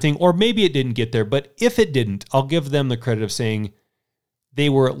be a time thing, or maybe it didn't get there. But if it didn't, I'll give them the credit of saying they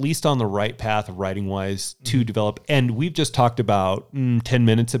were at least on the right path, writing wise, to develop. And we've just talked about 10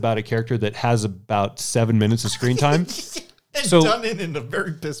 minutes about a character that has about 7 minutes of screen time. And So- done it in a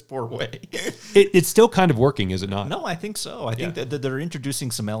very piss poor way. It's still kind of working, is it not? No, I think so. I think that they're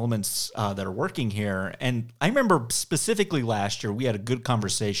introducing some elements that are working here. And I remember specifically last year, we had a good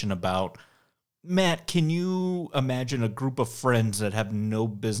conversation about, Matt, can you imagine a group of friends that have no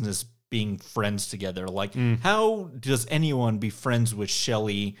business being friends together? Like, how does anyone be friends with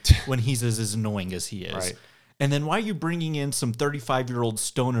Shelly when he's as annoying as he is? Right. And then why are you bringing in some 35-year-old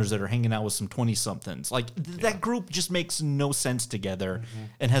stoners that are hanging out with some 20-somethings? Like, that group just makes no sense together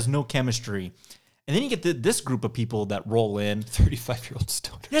and has no chemistry. And then you get this group of people that roll in. 35-year-old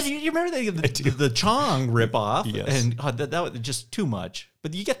stoner. Yeah, you remember the Chong ripoff? Yes. And that was just too much.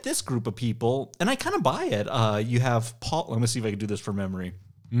 But you get this group of people, and I kind of buy it. You have Paul. Let me see if I can do this from memory.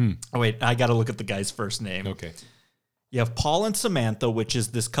 Oh, wait, I got to look at the guy's first name. Okay. You have Paul and Samantha, which is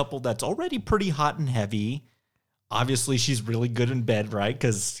this couple that's already pretty hot and heavy. Obviously, she's really good in bed, right?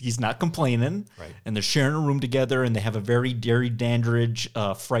 Because he's not complaining. Right. And they're sharing a room together, and they have a very Derry Dandridge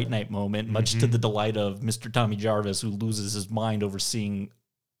Fright Night moment, much to the delight of Mr. Tommy Jarvis, who loses his mind over seeing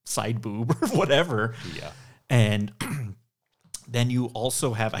side boob or whatever. Yeah. And then you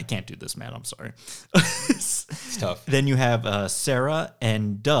also have, I can't do this, man, I'm sorry. It's tough. Then you have Sarah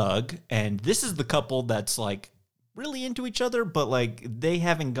and Doug, and this is the couple that's like really into each other, but like they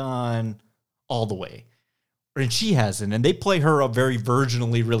haven't gone all the way. And she hasn't, and they play her up very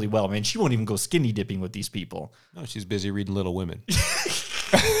virginally really well. I mean, she won't even go skinny dipping with these people. No, she's busy reading Little Women.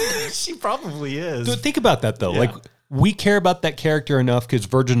 She probably is. So think about that though. Yeah. Like, we care about that character enough because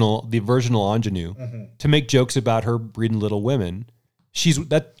the virginal ingenue to make jokes about her reading Little Women. She's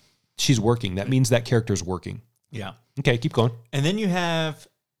working. That means that character's working. Yeah. Okay, keep going. And then you have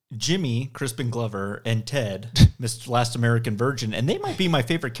Jimmy, Crispin Glover, and Ted, Mr. Last American Virgin, and they might be my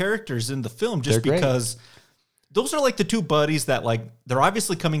favorite characters in the film just They're great. because those are like the two buddies that, like, they're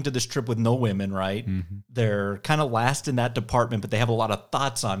obviously coming to this trip with no women, right? They're kind of last in that department, but they have a lot of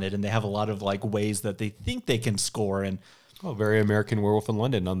thoughts on it, and they have a lot of like ways that they think they can score. And Oh, very American Werewolf in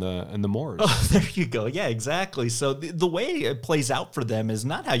London on the moors. oh, there you go. Yeah, exactly. So the way it plays out for them is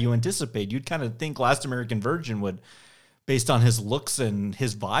not how you anticipate. You'd kind of think Last American Virgin would, based on his looks and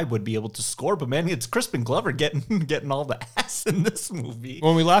his vibe, would be able to score. But man, it's Crispin Glover getting all the ass in this movie.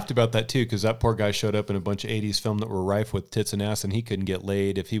 Well, we laughed about that too because that poor guy showed up in a bunch of '80s film that were rife with tits and ass, and he couldn't get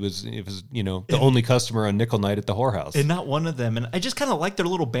laid if he was the only customer on nickel night at the whorehouse. And not one of them. And I just kind of like their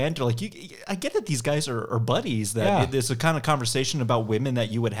little banter. Like, I get that these guys are buddies. That Yeah. it's a kind of conversation about women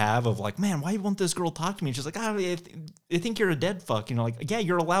that you would have of like, man, why won't this girl talk to me? And she's like, I think you're a dead fuck. You know, like, yeah,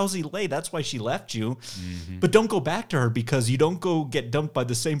 you're a lousy lay. That's why she left you. But don't go back to her because you don't go get dumped by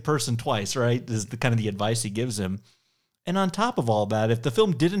the same person twice, right? Is the kind of the advice he gives him. And on top of all that, if the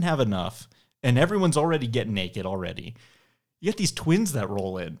film didn't have enough and everyone's already getting naked already, you get these twins that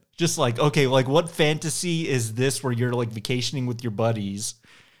roll in. Just like, okay, like what fantasy is this where you're like vacationing with your buddies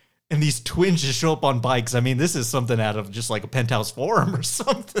and these twins just show up on bikes? I mean, this is something out of just like a Penthouse Forum or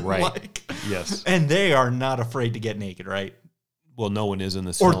something. Right. Like, Yes. and they are not afraid to get naked, right? Well, no one is in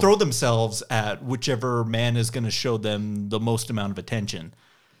this Or film. throw themselves at whichever man is going to show them the most amount of attention.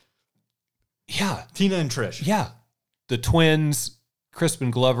 Yeah. Tina and Trish. Yeah. The twins,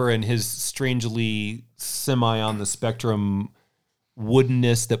 Crispin Glover and his strangely semi on the spectrum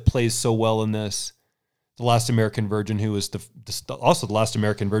woodenness that plays so well in this. The Last American Virgin, who is also the Last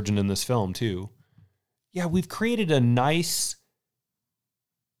American Virgin in this film, too. Yeah, we've created a nice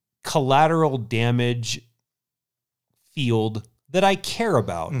collateral damage field that I care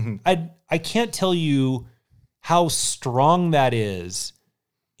about. I can't tell you how strong that is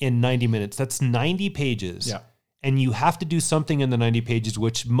in 90 minutes. That's 90 pages. Yeah. and you have to do something in the 90 pages,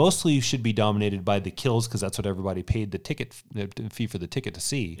 which mostly should be dominated by the kills because that's what everybody paid the fee for the ticket to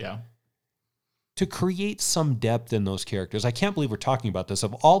see. Yeah. To create some depth in those characters. I can't believe we're talking about this.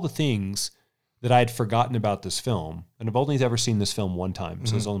 Of all the things that I had forgotten about this film, and I've only ever seen this film one time,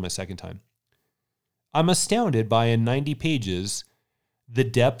 so it's only my second time. I'm astounded by in 90 pages the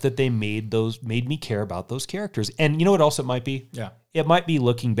depth that they made me care about those characters. And you know what else it might be? Yeah. It might be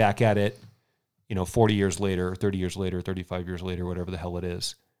looking back at it, 40 years later, 30 years later, 35 years later, whatever the hell it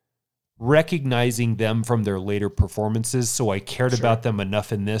is, recognizing them from their later performances. So I cared about them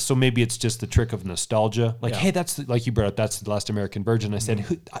enough in this. So maybe it's just the trick of nostalgia. Like, hey, like you brought up, that's The Last American Virgin. I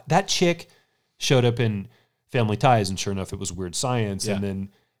said, that chick showed up in Family Ties, and sure enough, it was Weird Science. Yeah. And then,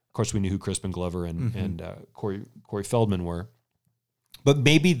 of course, we knew who Crispin Glover and Corey Feldman were. But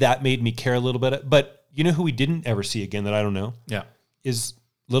maybe that made me care a little bit. But you know who we didn't ever see again that I don't know? Yeah. Is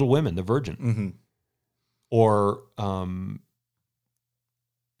Little Women, the Virgin. Mm-hmm. Or,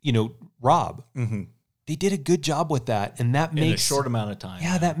 Rob. Mm-hmm. They did a good job with that. And that makes... In a short amount of time.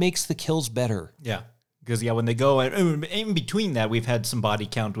 Yeah, that makes the kills better. Yeah. Because, when they go... In between that, we've had some body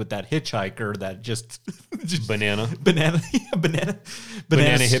count with that hitchhiker that just Banana hippie.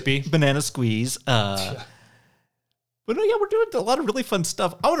 Banana squeeze. But no, we're doing a lot of really fun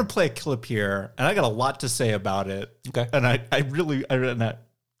stuff. I want to play a clip here, and I got a lot to say about it. Okay. And I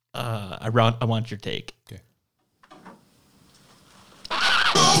want your take. Okay.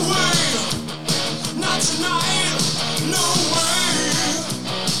 No way, not tonight, no way,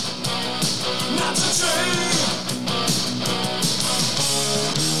 not today.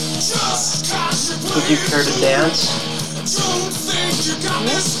 Just 'cause you play. Would you care to dance? Don't think you got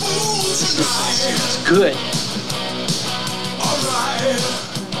this fool tonight. It's good. Alright.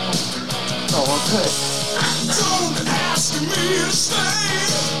 Oh, well, good. Don't ask me to stay.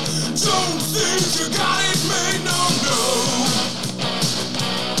 Don't think you got it made, no.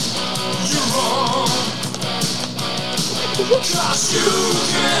 You're wrong. 'Cause you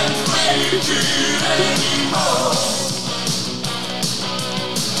can't fake it anymore.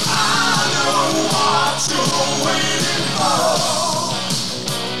 I know what you're waiting for.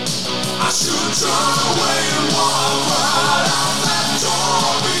 I should turn away and walk right out that door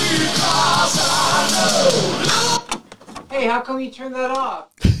because I know. Hey, how come you turned that off?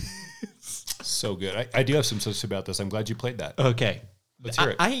 So good. I do have some stuff about this. I'm glad you played that. Okay. Let's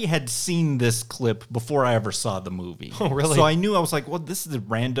hear it. I had seen this clip before I ever saw the movie. Oh, really? So I knew, I was like, well, this is a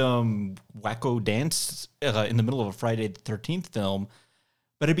random wacko dance in the middle of a Friday the 13th film.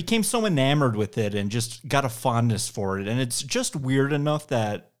 But I became so enamored with it and just got a fondness for it. And it's just weird enough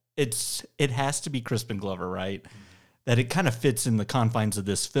that it has to be Crispin Glover, right? That it kind of fits in the confines of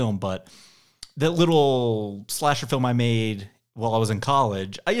this film. But that little slasher film I made while I was in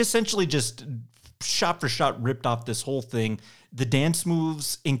college, I essentially just shot for shot ripped off this whole thing. The dance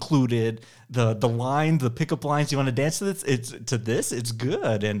moves included, the line, the pickup lines. You want to dance to this? It's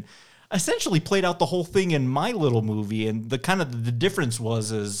good. And I essentially played out the whole thing in my little movie. And the difference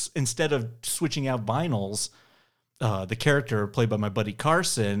is instead of switching out vinyls, the character played by my buddy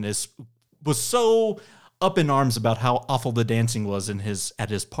Carson was so up in arms about how awful the dancing was at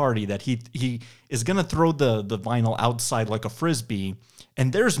his party that he is gonna throw the vinyl outside like a frisbee,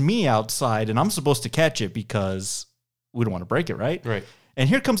 and there's me outside and I'm supposed to catch it because we don't want to break it, right? Right. And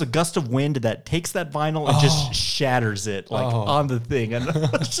here comes a gust of wind that takes that vinyl and just shatters it on the thing, and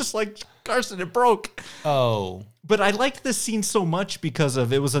it's just like, Carson, it broke. Oh. But I liked this scene so much because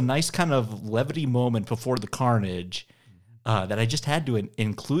it was a nice kind of levity moment before the carnage that I just had to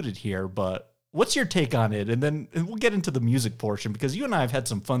include it here. But what's your take on it? And we'll get into the music portion because you and I have had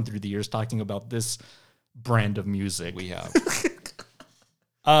some fun through the years talking about this brand of music. We have.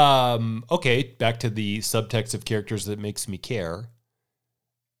 Okay, back to the subtext of characters that makes me care.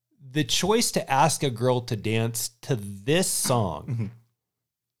 The choice to ask a girl to dance to this song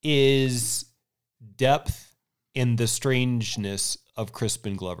is depth in the strangeness of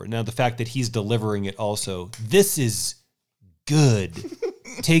Crispin Glover. Now, the fact that he's delivering it also, this is good.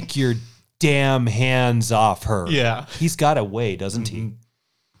 Take your damn hands off her. Yeah. He's got a way, doesn't he?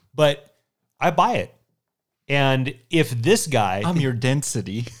 But I buy it. And if this guy... I'm your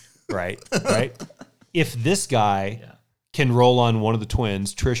density. Right. If this guy can roll on one of the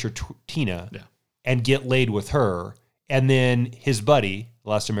twins, Trish or Tina, and get laid with her, and then his buddy,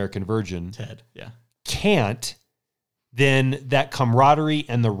 Last American Virgin, Ted, can't, then that camaraderie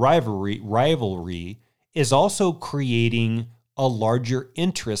and the rivalry is also creating a larger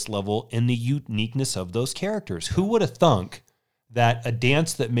interest level in the uniqueness of those characters. Who would have thunk that a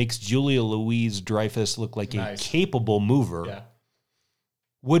dance that makes Julia Louis-Dreyfus look like a capable mover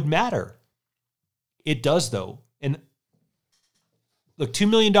would matter? It does, though. And look, $2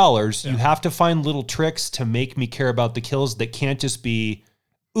 million, you have to find little tricks to make me care about the kills that can't just be,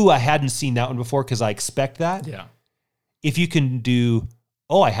 ooh, I hadn't seen that one before because I expect that. Yeah. If you can do,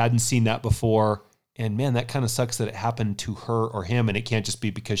 oh, I hadn't seen that before, and man, that kind of sucks that it happened to her or him, and it can't just be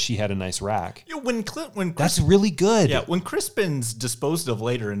because she had a nice rack. Yeah, when Chris, That's really good. yeah, when Crispin's disposed of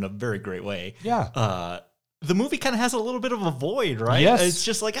later in a very great way. Yeah. The movie kind of has a little bit of a void, right? Yes. It's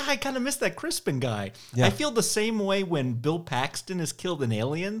just like, I kind of miss that Crispin guy. Yeah. I feel the same way when Bill Paxton is killed in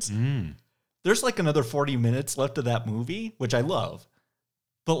Aliens. There's like another 40 minutes left of that movie, which I love.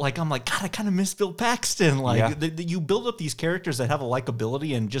 But like, I'm like, God, I kind of miss Bill Paxton. Like, Yeah. you build up these characters that have a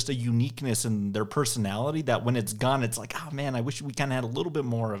likability and just a uniqueness in their personality that when it's gone, it's like, oh man, I wish we kind of had a little bit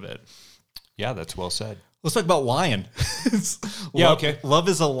more of it. Yeah, that's well said. Let's talk about Lion. Yeah, Love, okay. Love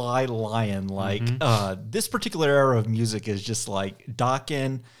is a Lie, Lion. Like, this particular era of music is just like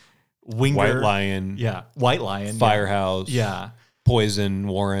Dokken, Winger. White Lion, Yeah, White Lion. Firehouse, Yeah. Poison,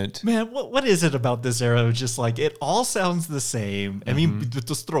 Warrant. Man, what is it about this era? It's just like, it all sounds the same. I mean,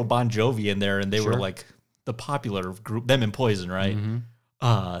 just throw Bon Jovi in there, and they were Sure. like the popular group, them and Poison, right?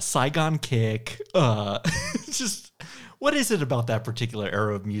 Saigon Kick. It's just, what is it about that particular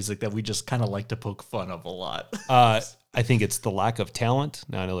era of music that we just kind of like to poke fun of a lot? I think it's the lack of talent.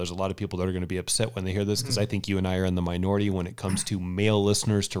 Now, I know there's a lot of people that are going to be upset when they hear this because I think you and I are in the minority when it comes to male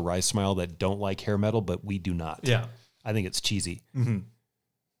listeners to Rise Smile that don't like hair metal, but we do not. Yeah. I think it's cheesy. Mm-hmm.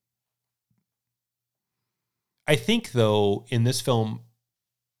 I think, though, in this film,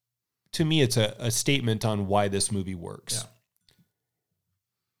 to me, it's a statement on why this movie works. Yeah.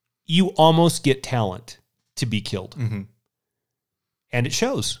 You almost get talent to be killed. Mm-hmm. And it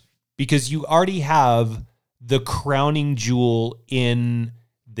shows because you already have the crowning jewel in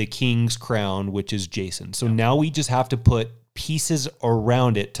the king's crown, which is Jason. So now we just have to put pieces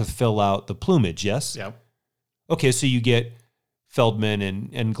around it to fill out the plumage, yes? Yeah. Okay, so you get Feldman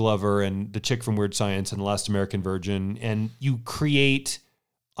and Glover and the chick from Weird Science and The Last American Virgin, and you create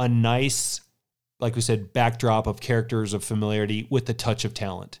a nice, like we said, backdrop of characters of familiarity with a touch of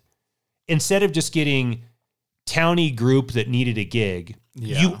talent. Instead of just getting towny group that needed a gig,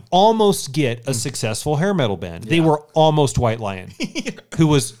 you almost get a successful hair metal band. They were almost White Lion, who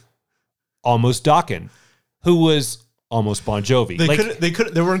was almost Dokken, who was almost Bon Jovi.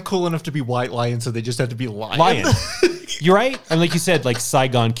 They weren't cool enough to be White Lion, so they just had to be Lion. You're right. And like you said, like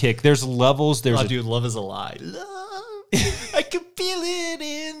Saigon Kick, there's levels. There's Dude, Love is a Lie. Love, I can feel it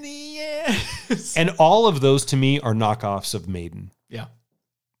in the air. and all of those to me are knockoffs of Maiden. Yeah.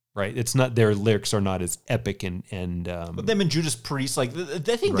 Right. It's not, their lyrics are not as epic and But them and Judas Priest, like, I think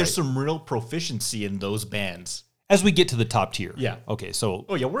Right. there's some real proficiency in those bands. as we get to the top tier. Yeah. Okay. So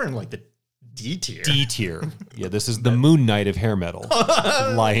Oh, yeah, we're in like the D tier. D tier. Yeah. This is the Moon Knight of hair metal.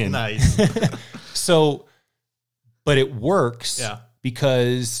 Lion. Nice. So, but it works Yeah.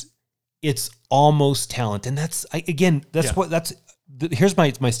 because it's almost talent. And that's, here's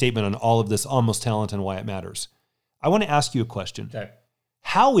my statement on all of this almost talent and why it matters. I want to ask you a question. Okay.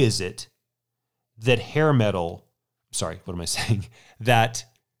 How is it that hair metal, sorry, what am I saying? That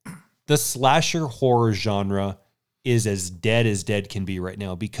the slasher horror genre is as dead can be right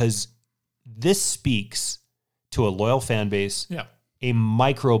now? Because this speaks to a loyal fan base, Yeah. a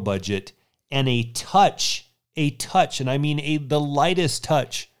micro budget, and a touch, and I mean the lightest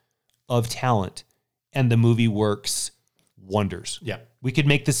touch of talent. And the movie works wonders. Yeah. We could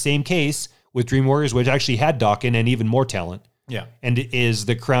make the same case with Dream Warriors, which actually had Dokken and even more talent. Yeah. And it is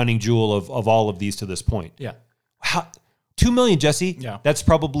the crowning jewel of all of these to this point. Yeah. How, 2 million, Jesse? Yeah. That's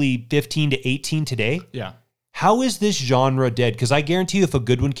probably 15 to 18 today. Yeah. How is this genre dead? Because I guarantee you if a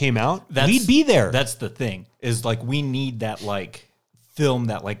good one came out, we'd be there. That's the thing, is like we need that like film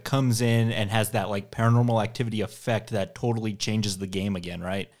that like comes in and has that like Paranormal Activity effect that totally changes the game again,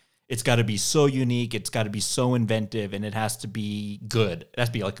 right? It's got to be so unique, it's got to be so inventive, and it has to be good. It has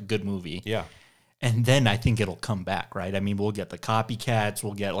to be like a good movie. Yeah. And then I think it'll come back, right? I mean, we'll get the copycats,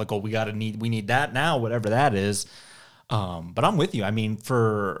 we'll get like, oh, we need that now, whatever that is. But I'm with you. I mean,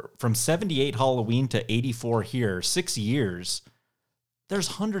 from 78 Halloween to 84 here, 6 years, there's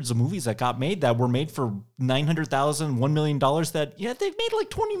hundreds of movies that got made that were made for $900,000, $1 million that, yeah, they've made like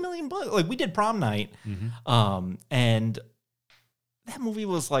 $20 million. Like we did Prom Night. And that movie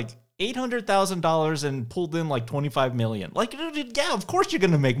was like $800,000 and pulled in like $25 million. Like, yeah, of course you're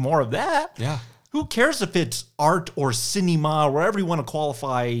going to make more of that. Yeah. Who cares if it's art or cinema or wherever you want to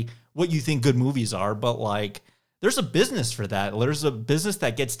qualify what you think good movies are, but like there's a business for that. There's a business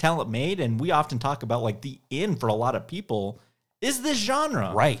that gets talent made, and we often talk about like the in for a lot of people is this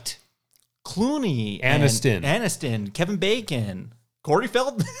genre. Right. Clooney, Aniston. Kevin Bacon, Corey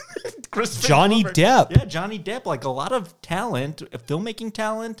Feldman, Christopher Johnny Plummer. Depp. Yeah, Johnny Depp. Like a lot of talent, filmmaking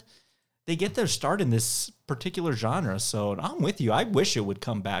talent, they get their start in this particular genre. So I'm with you. I wish it would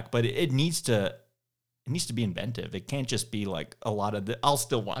come back, but it needs to. It needs to be inventive. It can't just be like a lot of. I'll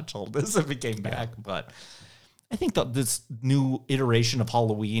still watch all this if it came back, but I think that this new iteration of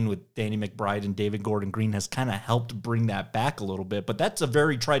Halloween with Danny McBride and David Gordon Green has kind of helped bring that back a little bit. But that's a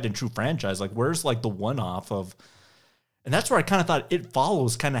very tried and true franchise. Like, where's like the one off of? And that's where I kind of thought It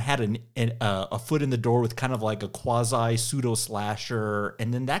Follows kind of had a foot in the door with kind of like a quasi pseudo slasher,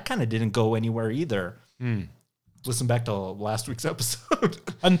 and then that kind of didn't go anywhere either. Listen back to last week's episode.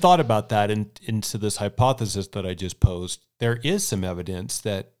 I hadn't thought about that into this hypothesis that I just posed. There is some evidence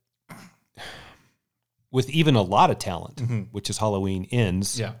that with even a lot of talent, which is Halloween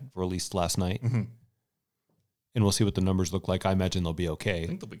Ends, released last night, and we'll see what the numbers look like. I imagine they'll be okay. I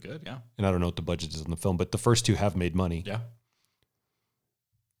think they'll be good, yeah. And I don't know what the budget is on the film, but the first two have made money. Yeah.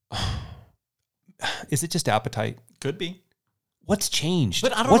 Is it just appetite? Could be. What's changed?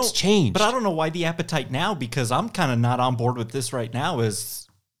 But I don't What's know, changed? But I don't know why the appetite now, because I'm kind of not on board with this right now. Is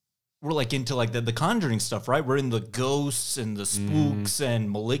we're like into like the Conjuring stuff, right? We're in the ghosts and the spooks and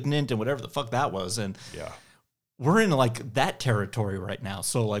Malignant and whatever the fuck that was. And we're in like that territory right now.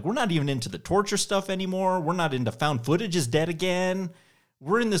 So like we're not even into the torture stuff anymore. We're not into found footage is dead again.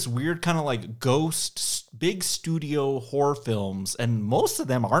 We're in this weird kind of like ghost, big studio horror films. And most of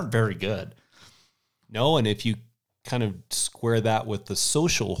them aren't very good. No, and if you kind of square that with the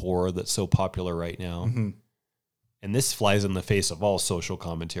social horror that's so popular right now. And this flies in the face of all social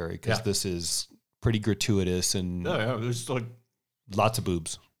commentary because this is pretty gratuitous and there's like lots of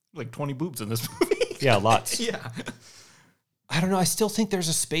boobs. Like 20 boobs in this movie. Yeah, lots. Yeah. I don't know. I still think there's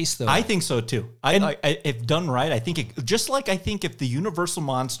a space though. I think so too. I if done right, I think it, just like I think if the Universal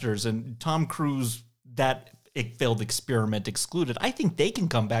Monsters and Tom Cruise, that failed experiment excluded, I think they can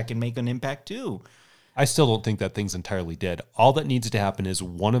come back and make an impact too. I still don't think that thing's entirely dead. All that needs to happen is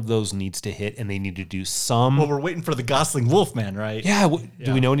one of those needs to hit, and they need to do some. Well, we're waiting for the Gosling Wolfman, right? Yeah.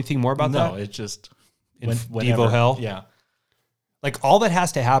 Do we know anything more about that? No, it's just Devo Hell. Yeah. Like all that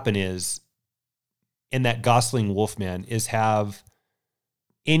has to happen is, in that Gosling Wolfman, is have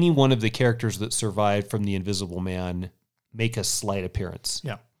any one of the characters that survived from the Invisible Man make a slight appearance.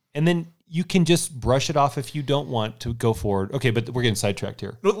 Yeah. And then you can just brush it off if you don't want to go forward. Okay, but we're getting sidetracked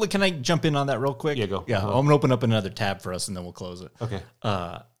here. Look, can I jump in on that real quick? Yeah, go. Yeah, I'm going to open up another tab for us and then we'll close it. Okay.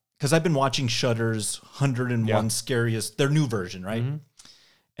 Because I've been watching Shudder's 101 Scariest, their new version, right?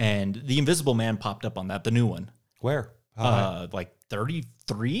 And The Invisible Man popped up on that, the new one. Where? Like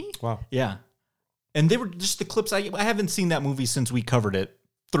 33? Wow. Yeah. And they were just the clips. I haven't seen that movie since we covered it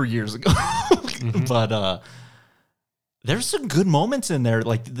 3 years ago. But there's some good moments in there.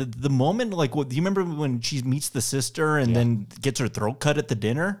 Like the moment, like, do you remember when she meets the sister and then gets her throat cut at the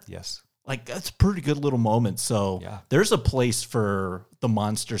dinner? Yes. Like, that's a pretty good little moment. So there's a place for the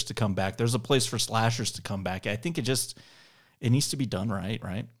monsters to come back. There's a place for slashers to come back. I think it needs to be done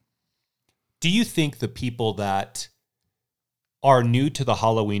right? Do you think the people that are new to the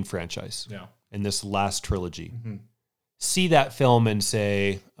Halloween franchise in this last trilogy see that film and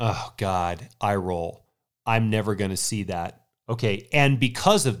say, oh, God, I roll. I'm never going to see that. Okay. And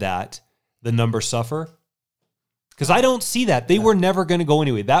because of that, the numbers suffer? Because I don't see that. They were never going to go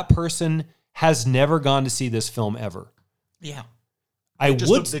anyway. That person has never gone to see this film ever. Yeah. They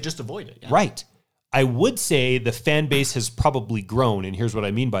just avoid it. Yeah. Right. I would say the fan base has probably grown, and here's what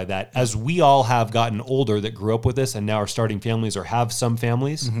I mean by that. As we all have gotten older that grew up with this and now are starting families or have some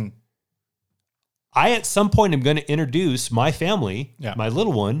families, I at some point am going to introduce my family, my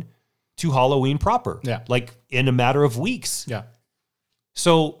little one, to Halloween proper. Yeah. Like in a matter of weeks. Yeah.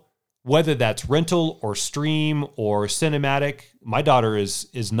 So whether that's rental or stream or cinematic, my daughter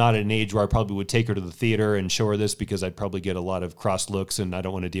is not at an age where I probably would take her to the theater and show her this because I'd probably get a lot of cross looks and I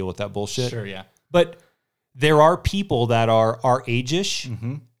don't want to deal with that bullshit. Sure, yeah. But there are people that are our age-ish.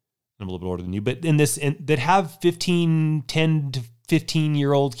 I'm a little bit older than you, but that have 10 to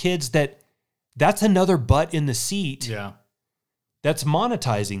 15-year-old kids that's another butt in the seat. Yeah. That's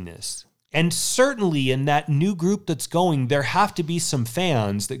monetizing this. And certainly in that new group that's going, there have to be some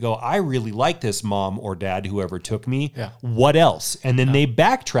fans that go, I really like this, mom or dad, whoever took me. Yeah. What else? And then they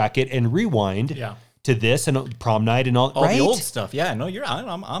backtrack it and rewind to this and prom night and all right? The old stuff. Yeah, no,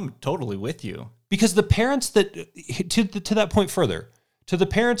 I'm totally with you. Because the parents that, to that point further, to the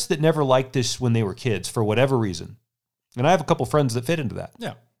parents that never liked this when they were kids for whatever reason, and I have a couple friends that fit into that.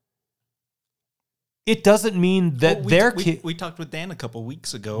 Yeah. It doesn't mean that their kid. We talked with Dan a couple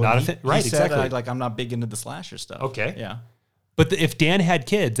weeks ago. Not and right, he said, exactly. I'm not big into the slasher stuff. Okay. Yeah. But if Dan had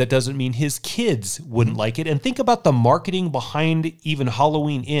kids, that doesn't mean his kids wouldn't like it. And think about the marketing behind even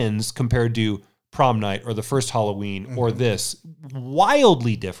Halloween Ends compared to Prom Night or the first Halloween or this.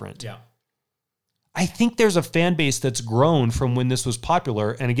 Wildly different. Yeah. I think there's a fan base that's grown from when this was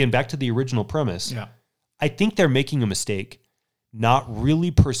popular. And again, back to the original premise. Yeah. I think they're making a mistake, not really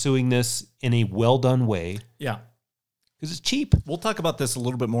pursuing this in a well-done way Yeah. because it's cheap. We'll talk about this a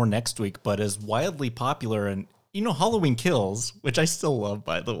little bit more next week, but as wildly popular and Halloween Kills, which I still love,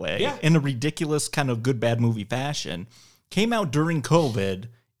 by the way, Yeah. in a ridiculous kind of good, bad movie fashion, came out during COVID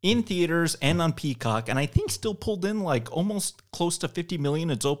in theaters and on Peacock, and I think still pulled in like almost close to 50 million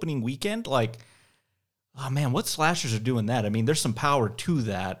its opening weekend. Like, oh man, what slashers are doing that? I mean, there's some power to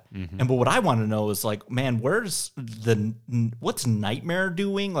that. But what I want to know is like, man, what's Nightmare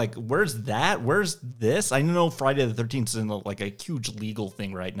doing? Like, where's that? Where's this? I know Friday the 13th is in like a huge legal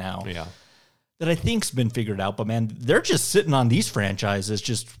thing right now. Yeah. That I think's been figured out, but man, they're just sitting on these franchises,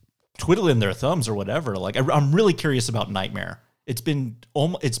 just twiddling their thumbs or whatever. Like, I'm really curious about Nightmare. It's been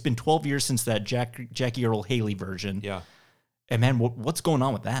 12 years since that Jackie Earle Haley version. Yeah. And man, what's going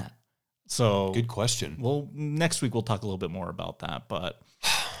on with that? So Good question. well, next week we'll talk a little bit more about that, but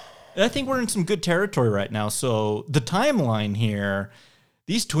I think we're in some good territory right now. So the timeline here,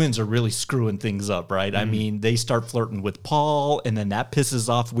 these twins are really screwing things up, right? I mean, they start flirting with Paul, and then that pisses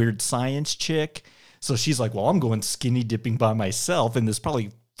off Weird Science chick. So she's like, well, I'm going skinny dipping by myself in this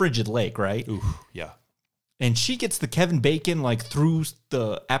probably frigid lake, right? Ooh, yeah. And she gets the Kevin Bacon like through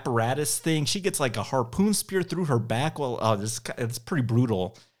the apparatus thing. She gets like a harpoon spear through her back. Well, it's pretty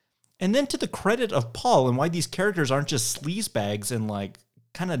brutal. And then to the credit of Paul and why these characters aren't just sleazebags and like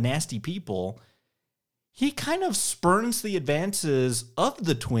kind of nasty people, he kind of spurns the advances of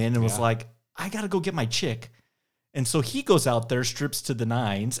the twin and was like, I got to go get my chick. And so he goes out there, strips to the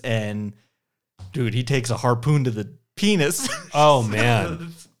nines, and dude, he takes a harpoon to the penis. Oh,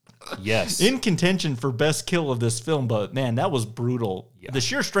 man. Yes. In contention for best kill of this film, but man, that was brutal. Yeah. The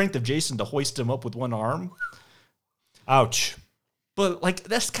sheer strength of Jason to hoist him up with one arm. Ouch. But like,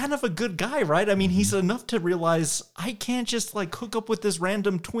 that's kind of a good guy, right? I mean, he's enough to realize I can't just like hook up with this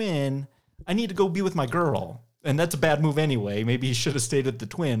random twin. I need to go be with my girl. And that's a bad move anyway. Maybe he should have stayed with the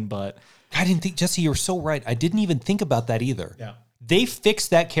twin, but I didn't think, Jesse, you're so right. I didn't even think about that either. yeah. They fix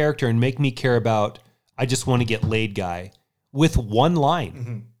that character and make me care about, I just want to get laid guy with one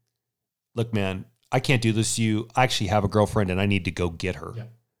line. Look, man, I can't do this to you. I actually have a girlfriend and I need to go get her. Yeah.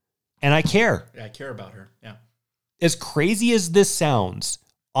 And I care. I care about her. Yeah. As crazy as this sounds,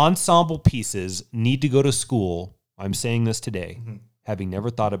 ensemble pieces need to go to school. I'm saying this today, having never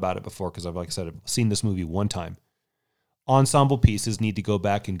thought about it before because like I said, I've seen this movie one time. Ensemble pieces need to go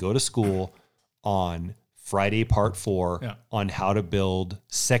back and go to school on Friday Part 4 on how to build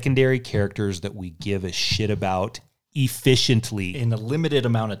secondary characters that we give a shit about efficiently. In a limited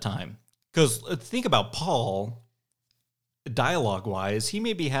amount of time. Because think about Paul, dialogue-wise,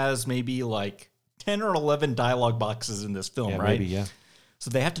 he has like 10 or 11 dialogue boxes in this film, right? Maybe, yeah. So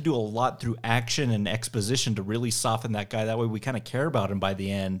they have to do a lot through action and exposition to really soften that guy. That way we kind of care about him by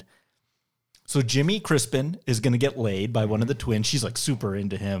the end. So Jimmy Crispin is going to get laid by one of the twins. She's like super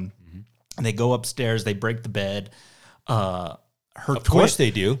into him. And they go upstairs. They break the bed. Of course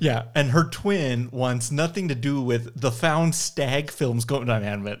they do. Yeah, and her twin wants nothing to do with the found stag films going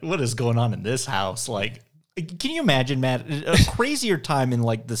on. Man, what is going on in this house? Like, can you imagine, Matt, a crazier time in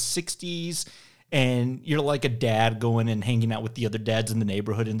like the 60s, and you're like a dad going and hanging out with the other dads in the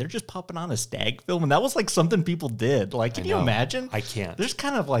neighborhood, and they're just popping on a stag film, and that was like something people did. Like, can you imagine? I can't. There's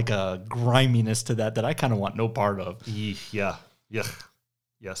kind of like a griminess to that I kind of want no part of. Yeah. Yeah.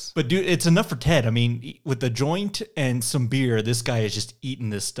 Yes. But dude, it's enough for Ted. I mean, with a joint and some beer, this guy is just eating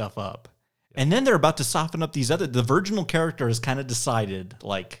this stuff up. And then they're about to soften up the virginal character has kind of decided,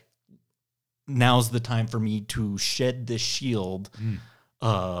 like, now's the time for me to shed this shield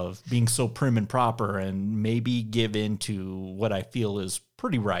of being so prim and proper and maybe give in to what I feel is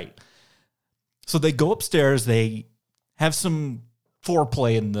pretty right. So they go upstairs, they have some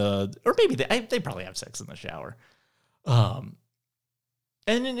foreplay or maybe they probably have sex in the shower.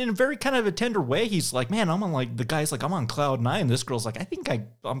 And in a very kind of a tender way, he's like, man, I'm on cloud nine. This girl's like, I think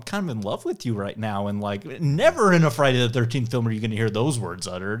I'm kind of in love with you right now. And like, never in a Friday the 13th film are you going to hear those words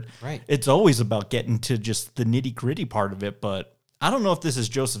uttered. Right. It's always about getting to just the nitty gritty part of it. But I don't know if this is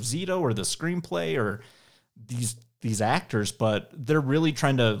Joseph Zito or the screenplay or these actors, but they're really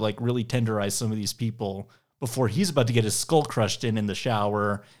trying to like really tenderize some of these people before he's about to get his skull crushed in the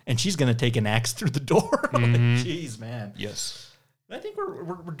shower and she's going to take an axe through the door. Like, jeez, man. Yes. I think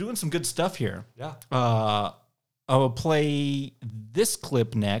we're doing some good stuff here. Yeah. I will play this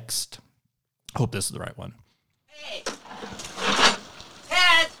clip next. I hope this is the right one. Hey,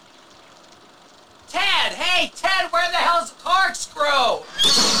 Hey, Ted, where the hell's Corkscrew?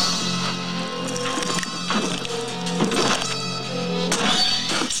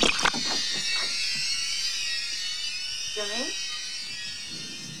 Jimmy?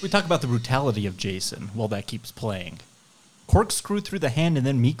 We talk about the brutality of Jason while that keeps playing. Corkscrew through the hand and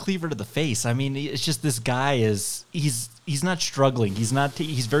then meat cleaver to the face. I mean, it's just this guy he's not struggling. He's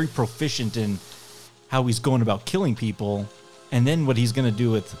very proficient in how he's going about killing people. And then what he's going to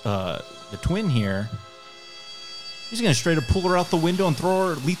do with the twin here, he's going to straight up pull her out the window and throw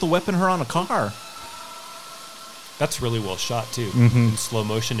her, lethal weapon her on a car. That's really well shot, too. In slow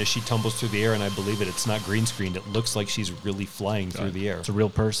motion as she tumbles through the air, and I believe it's not green screened. It looks like she's really flying through the air. It's a real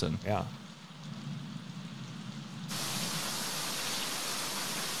person. Yeah.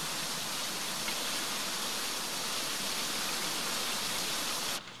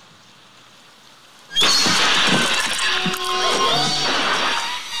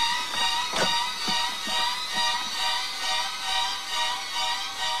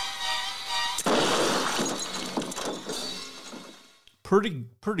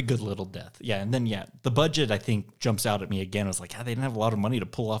 Pretty good little death. Yeah, and then, the budget, I think, jumps out at me again. I was like, they didn't have a lot of money to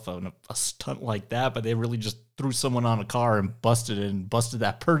pull off a stunt like that, but they really just threw someone on a car and busted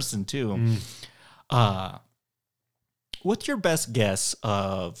that person, too. What's your best guess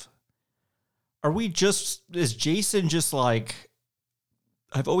of, is Jason just like,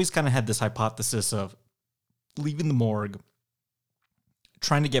 I've always kind of had this hypothesis of leaving the morgue,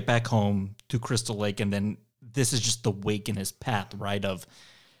 trying to get back home to Crystal Lake, and then this is just the wake in his path, right?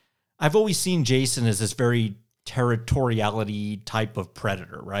 I've always seen Jason as this very territoriality type of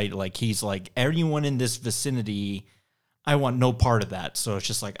predator, right? Like he's like, everyone in this vicinity, I want no part of that. So it's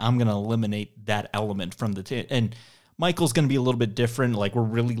just like, I'm going to eliminate that element from and Michael's going to be a little bit different. Like we're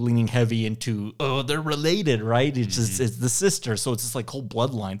really leaning heavy into, they're related, right? It's just, it's the sister. So it's this like whole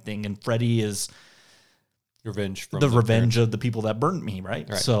bloodline thing. And Freddy is Revenge from the revenge of the people that burnt me, right?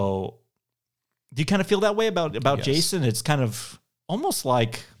 So do you kind of feel that way about Yes. Jason? It's kind of almost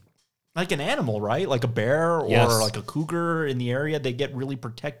like an animal, right? Like a bear or Yes. like a cougar in the area. They get really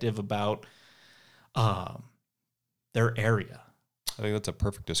protective about their area. I think that's a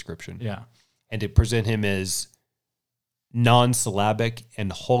perfect description. Yeah. And to present him as non-syllabic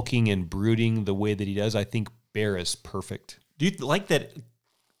and hulking and brooding the way that he does, I think Bear is perfect. Do you like that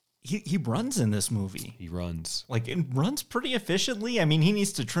he runs in this movie? He runs. Like, it runs pretty efficiently. I mean, he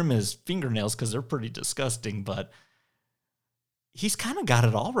needs to trim his fingernails because they're pretty disgusting, but he's kind of got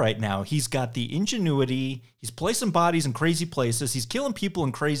it all right now. He's got the ingenuity. He's placing bodies in crazy places. He's killing people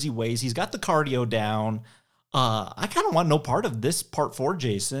in crazy ways. He's got the cardio down. I kind of want no part of this part 4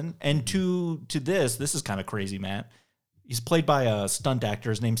 Jason. And to this is kind of crazy, Matt. He's played by a stunt actor.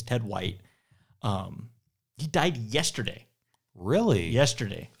 His name's Ted White. He died yesterday. Really?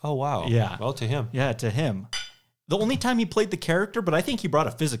 Yesterday. Oh, wow. Yeah. Well, to him. Yeah, to him. The only time he played the character, but I think he brought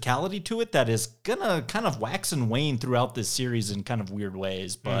a physicality to it that is gonna kind of wax and wane throughout this series in kind of weird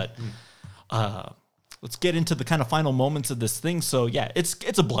ways. But let's get into the kind of final moments of this thing. So yeah, it's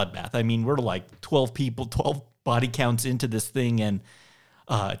a bloodbath. I mean, we're like 12 people, 12 body counts into this thing, and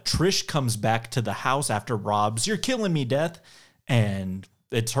Trish comes back to the house after Rob's "You're killing me, Death," and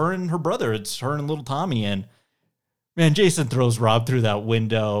it's her and her brother. It's her and little Tommy, and man, Jason throws Rob through that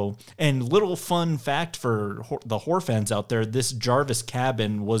window. And little fun fact for the horror fans out there, this Jarvis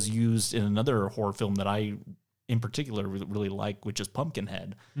cabin was used in another horror film that I, in particular, really like, which is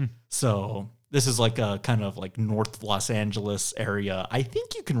Pumpkinhead. So this is like a kind of like North Los Angeles area. I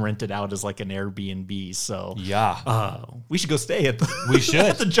think you can rent it out as like an Airbnb. So yeah, we should go stay at we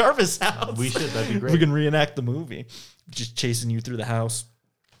at the Jarvis house. We should. That'd be great. We can reenact the movie, just chasing you through the house.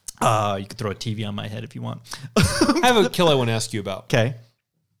 You could throw a TV on my head if you want. I have a kill I want to ask you about. Okay.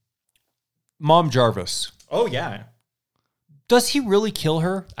 Mom Jarvis. Oh, yeah. Does he really kill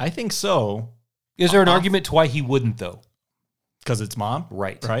her? I think so. Is there an argument to why he wouldn't, though? Because it's Mom?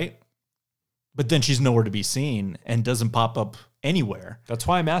 Right. Right? But then she's nowhere to be seen and doesn't pop up anywhere. That's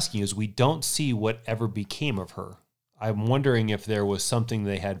why I'm asking, is we don't see whatever became of her. I'm wondering if there was something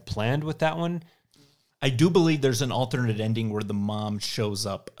they had planned with that one. I do believe there's an alternate ending where the mom shows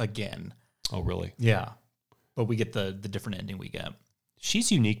up again. Oh, really? Yeah. But we get the different ending we get.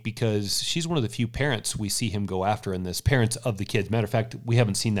 She's unique because she's one of the few parents we see him go after in this. Parents of the kids. Matter of fact, we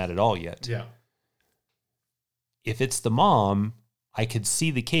haven't seen that at all yet. Yeah. If it's the mom, I could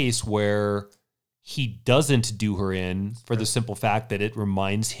see the case where he doesn't do her in for the simple fact that it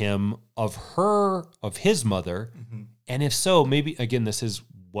reminds him of her, of his mother. Mm-hmm. And if so, maybe, again, this is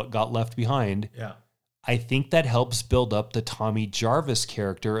what got left behind. Yeah. I think that helps build up the Tommy Jarvis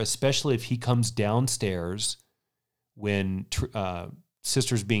character, especially if he comes downstairs when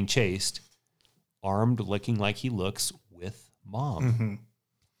Sister's being chased armed, looking like he looks with mom.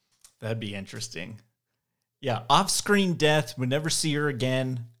 That'd be interesting. Yeah, off-screen death. We never see her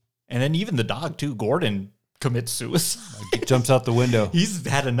again. And then even the dog, too, Gordon, commits suicide. Jumps out the window. He's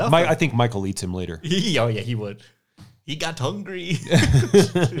had enough. I think Michael eats him later. Oh, yeah, he would. He got hungry.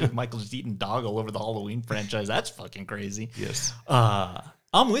 Michael's just eating dog all over the Halloween franchise. That's fucking crazy. Yes.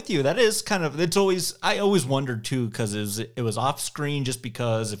 I'm with you. That is kind of, I always wondered too, because it was off screen just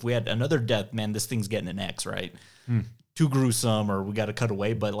because if we had another death, man, this thing's getting an X, right? Too gruesome, or we got to cut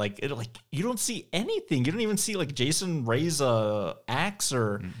away. But like you don't see anything. You don't even see like Jason raise a axe,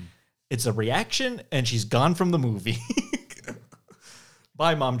 or it's a reaction, and she's gone from the movie.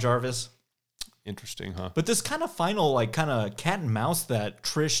 Bye, Mom Jarvis. Interesting, huh? But this kind of final, like, kind of cat and mouse that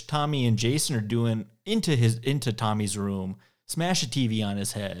Trish, Tommy, and Jason are doing into Tommy's room, smash a TV on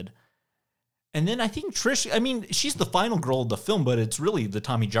his head. And then I think Trish, I mean, she's the final girl of the film, but it's really the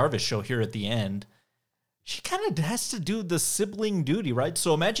Tommy Jarvis show here at the end. She kind of has to do the sibling duty, right?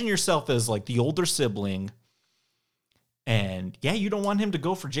 So imagine yourself as like the older sibling. And yeah, you don't want him to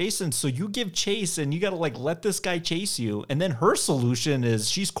go for Jason, so you give chase, and you got to like let this guy chase you. And then her solution is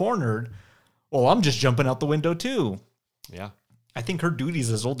she's cornered. Well, I'm just jumping out the window too. Yeah. I think her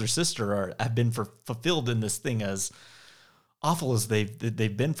duties as older sister have been fulfilled in this thing, as awful as they've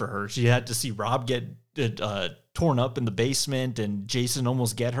been for her. She had to see Rob get torn up in the basement, and Jason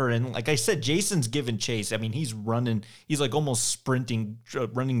almost get her. And like I said, Jason's giving chase. I mean, he's running. He's like almost sprinting,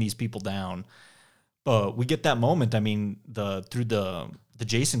 running these people down. But we get that moment. I mean, through the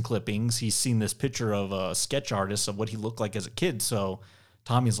Jason clippings, he's seen this picture of a sketch artist of what he looked like as a kid. So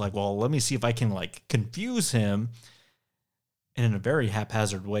Tommy's like, well, let me see if I can like confuse him. And in a very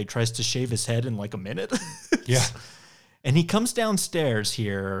haphazard way, tries to shave his head in like a minute. Yeah. And he comes downstairs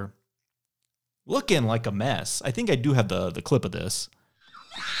here looking like a mess. I think I do have the clip of this.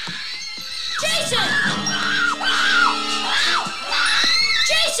 Jason!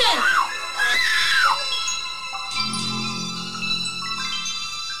 Jason!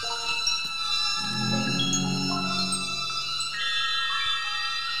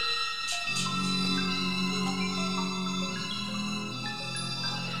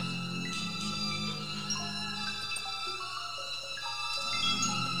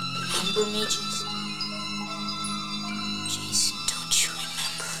 Remember me, Jason? Jason, don't you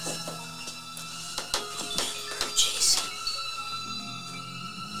remember? Remember, Jason.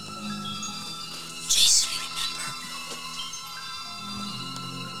 Jason, remember.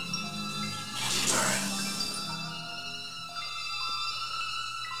 Remember.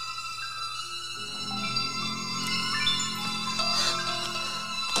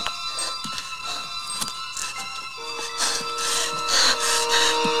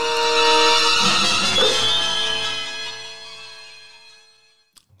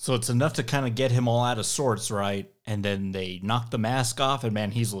 So it's enough to kind of get him all out of sorts, right? And then they knock the mask off, and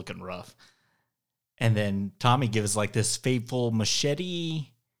man, he's looking rough. And then Tommy gives like this fateful machete,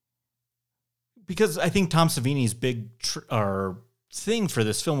 because I think Tom Savini's big thing for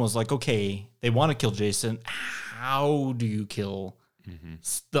this film was like, okay, they want to kill Jason. How do you kill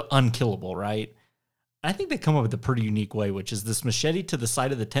the unkillable, right? I think they come up with a pretty unique way, which is this machete to the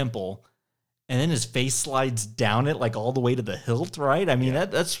side of the temple, and then his face slides down it like all the way to the hilt, right? I mean, I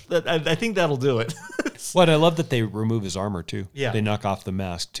think that'll do it. Well, I love that they remove his armor too. Yeah. They knock off the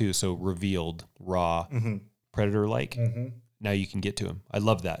mask too, so revealed, raw, predator-like. Now you can get to him. I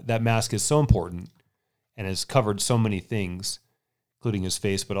love that. That mask is so important and has covered so many things, including his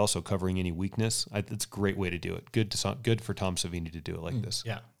face, but also covering any weakness. It's a great way to do it. Good for Tom Savini to do it like this.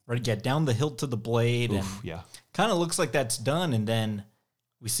 Yeah. Right. Yeah. Down the hilt to the blade. Oof, and kind of looks like that's done. And then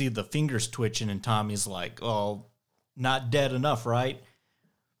we see the fingers twitching, and Tommy's like, oh, not dead enough, right?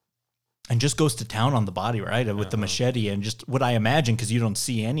 And just goes to town on the body, right? With the machete. And just what I imagine, because you don't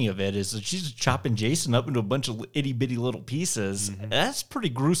see any of it, is that she's just chopping Jason up into a bunch of itty bitty little pieces. That's pretty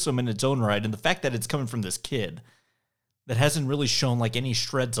gruesome in its own right. And the fact that it's coming from this kid that hasn't really shown like any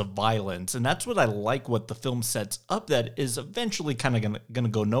shreds of violence. And that's what I like, what the film sets up, that is eventually kind of going to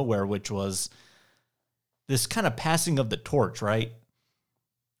go nowhere, which was this kind of passing of the torch, right?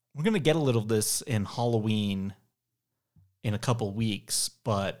 We're going to get a little of this in Halloween in a couple weeks,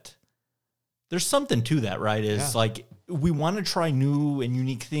 but there's something to that, right? Is like, we want to try new and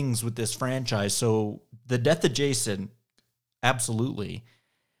unique things with this franchise. So the death of Jason, absolutely.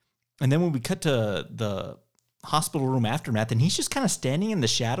 And then when we cut to the hospital room aftermath, and he's just kind of standing in the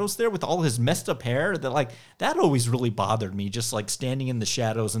shadows there with all his messed up hair, that always really bothered me, just like standing in the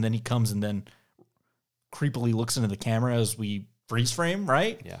shadows. And then he comes and then creepily looks into the camera as we freeze frame,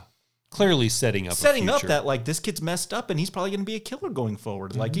 right? Yeah. clearly setting up that like this kid's messed up and he's probably going to be a killer going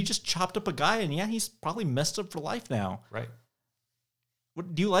forward. Like he just chopped up a guy and he's probably messed up for life now. Right.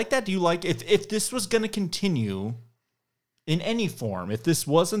 What, do you like that? Do you like if this was going to continue in any form, if this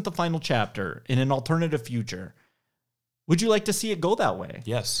wasn't the final chapter in an alternative future, would you like to see it go that way?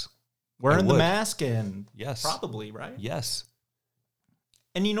 Yes. Wearing the mask and yes, probably, right? Yes.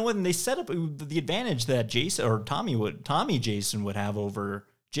 And you know what? And they set up the advantage that Jason or Tommy Jason would have over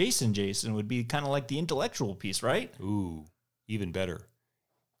Jason would be kind of like the intellectual piece, right? Ooh, even better.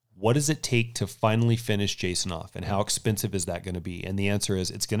 What does it take to finally finish Jason off, and how expensive is that going to be? And the answer is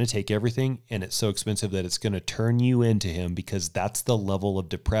it's going to take everything, and it's so expensive that it's going to turn you into him, because that's the level of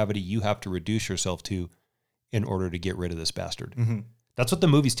depravity you have to reduce yourself to in order to get rid of this bastard. Mm-hmm. That's what the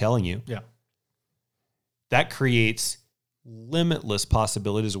movie's telling you. Yeah. That creates limitless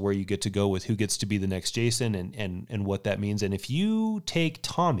possibilities of where you get to go with who gets to be the next Jason and what that means. And if you take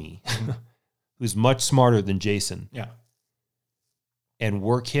Tommy, who's much smarter than Jason, yeah, and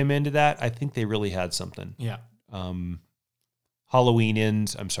work him into that, I think they really had something. Yeah. Halloween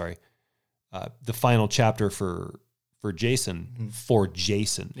ends. I'm sorry. The final chapter for Jason, for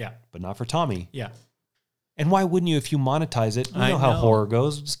Jason, yeah, but not for Tommy. Yeah. And why wouldn't you if you monetize it? You know how horror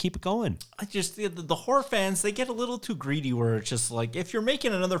goes. Just keep it going. I just the horror fans, they get a little too greedy where it's just like, if you're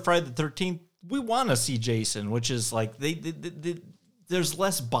making another Friday the 13th, we want to see Jason, which is like there's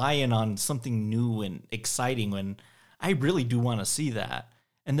less buy-in on something new and exciting when I really do want to see that.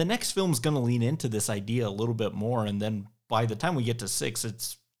 And the next film's going to lean into this idea a little bit more. And then by the time we get to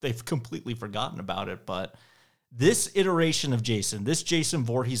 6, they've completely forgotten about it. But this iteration of Jason, this Jason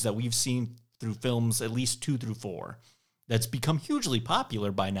Voorhees that we've seen through films at least 2 through 4, that's become hugely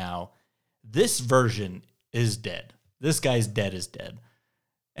popular by now, this version is dead. This guy's dead is dead.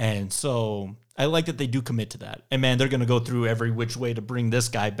 And so I like that they do commit to that. And man, they're going to go through every which way to bring this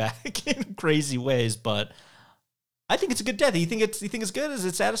guy back in crazy ways, but I think it's a good death. You think it's good? Is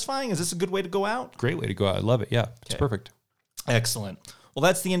it satisfying? Is this a good way to go out? Great way to go out. I love it. Yeah, it's perfect. Excellent. Well,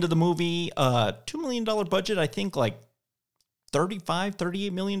 that's the end of the movie. $2 million budget, I think like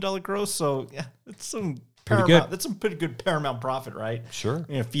 $38 million gross. So yeah, it's some Paramount. That's some pretty good Paramount profit, right? Sure.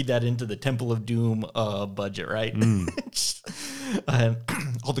 You're gonna feed that into the Temple of Doom budget, right?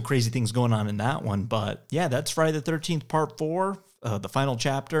 All the crazy things going on in that one. But yeah, that's Friday the 13th Part 4, the final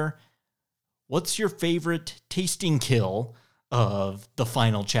chapter. What's your favorite tasting kill of the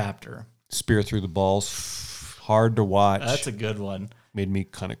final chapter? Spear through the balls. Hard to watch. That's a good one. Made me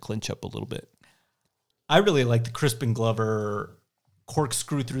kind of clench up a little bit. I really like the Crispin Glover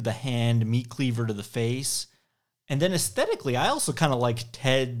corkscrew through the hand, meat cleaver to the face. And then aesthetically, I also kind of like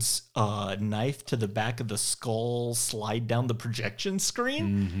Ted's knife to the back of the skull slide down the projection screen.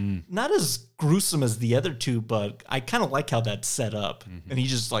 Mm-hmm. Not as gruesome as the other two, but I kind of like how that's set up. Mm-hmm. And he's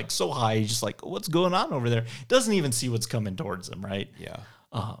just like so high, he's just like, what's going on over there? Doesn't even see what's coming towards him, right? Yeah.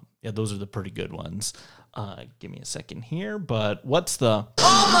 Yeah, those are the pretty good ones. Give me a second here, but what's the...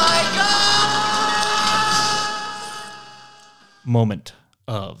 Oh my God! moment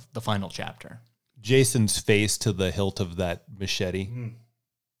of the final chapter? Jason's face to the hilt of that machete.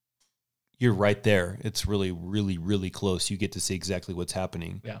 You're right there. It's really, really, really close. You get to see exactly what's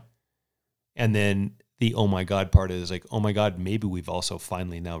happening. Yeah. And then the oh my God part is like, oh my God, maybe we've also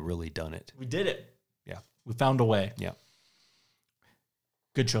finally now really done it. We did it. Yeah. We found a way. Yeah.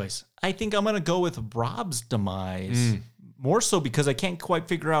 Good choice. I think I'm going to go with Rob's demise. More so because I can't quite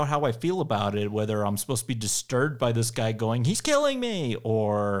figure out how I feel about it, whether I'm supposed to be disturbed by this guy going, he's killing me,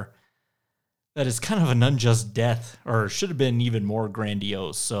 or that it's kind of an unjust death, or should have been even more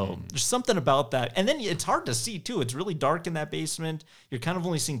grandiose. So there's something about that. And then it's hard to see, too. It's really dark in that basement. You're kind of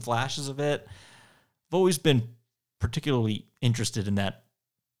only seeing flashes of it. I've always been particularly interested in that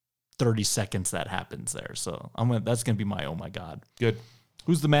 30 seconds that happens there. So that's going to be my oh my God. Good.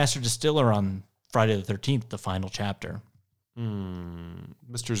 Who's the master distiller on Friday the 13th, the final chapter? Mr.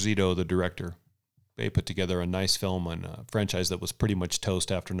 Zito, the director. They put together a nice film on a franchise that was pretty much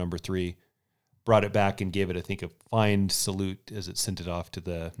toast after number 3. Brought it back and gave it, I think, a fine salute as it sent it off to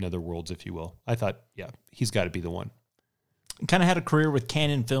the netherworlds, if you will. I thought, yeah, he's got to be the one. Kind of had a career with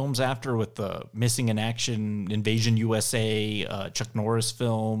Cannon Films after, with the Missing in Action, Invasion USA, Chuck Norris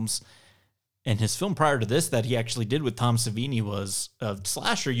films. And his film prior to this that he actually did with Tom Savini was a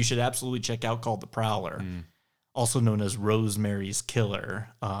slasher you should absolutely check out called The Prowler. Also known as Rosemary's Killer.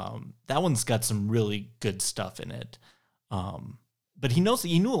 That one's got some really good stuff in it. But he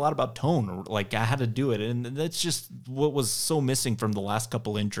knew a lot about tone, like how to do it. And that's just what was so missing from the last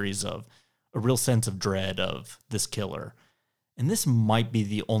couple entries, of a real sense of dread of this killer. And this might be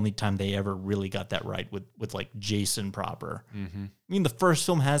the only time they ever really got that right with like Jason proper. Mm-hmm. I mean, the first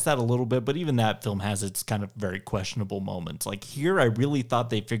film has that a little bit, but even that film has its kind of very questionable moments. Like here, I really thought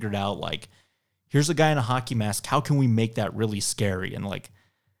they figured out like, here's a guy in a hockey mask. How can we make that really scary? And like,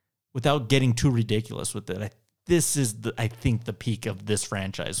 without getting too ridiculous with it, this is I think the peak of this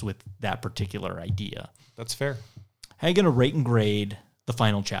franchise with that particular idea. That's fair. How are you going to rate and grade the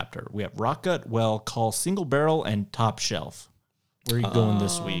final chapter? We have Rock Gut, Well, Call, Single Barrel, and Top Shelf. Where are you going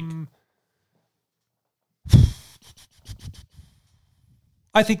this week?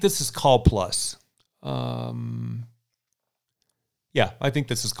 I think this is Call Plus. Yeah, I think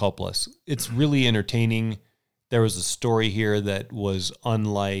this is Call Plus. It's really entertaining. There was a story here that was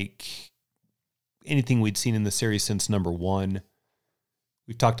unlike anything we'd seen in the series since number 1.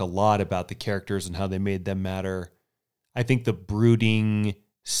 We've talked a lot about the characters and how they made them matter. I think the brooding,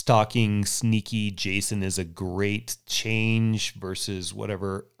 stalking, sneaky Jason is a great change versus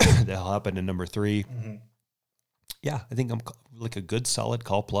whatever the hell happened in number 3. Mm-hmm. Yeah, I think I'm like a good, solid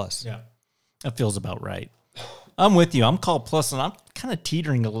Call Plus. Yeah, that feels about right. I'm with you. I'm Call Plus, and I'm kind of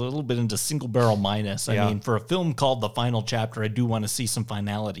teetering a little bit into Single Barrel minus. I mean, for a film called The Final Chapter, I do want to see some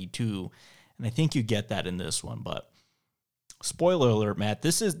finality too, and I think you get that in this one. But spoiler alert, Matt,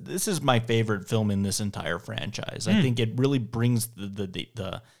 this is my favorite film in this entire franchise. I think it really brings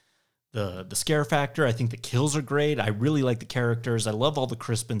the scare factor. I think the kills are great. I really like the characters. I love all the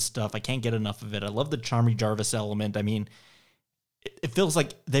Crispin stuff. I can't get enough of it. I love the Charmy Jarvis element. I mean, it feels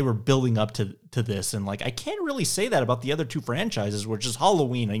like they were building up to this, and like I can't really say that about the other 2 franchises, which is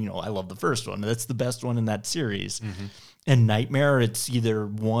Halloween. You know, I love the first one. That's the best one in that series. Mm-hmm. And Nightmare, it's either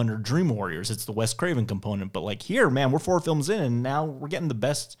one or Dream Warriors. It's the Wes Craven component. But like here, man, we're 4 films in, and now we're getting the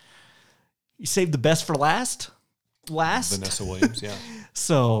best. You saved the best for last. Vanessa Williams, yeah.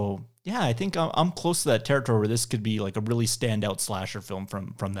 So yeah, I think I'm close to that territory where this could be like a really standout slasher film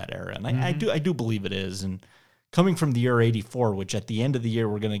from that era, and I do believe it is. And coming from the year 84, which at the end of the year,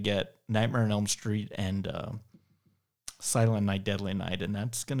 we're going to get Nightmare on Elm Street and Silent Night, Deadly Night. And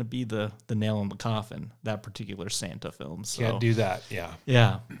that's going to be the nail in the coffin, that particular Santa film. So, can't do that, yeah.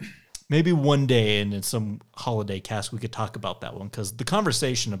 Yeah. Maybe one day in some holiday cast, we could talk about that one, because the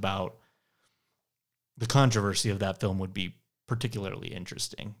conversation about the controversy of that film would be particularly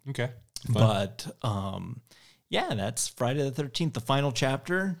interesting. Okay. But, yeah, that's Friday the 13th, the final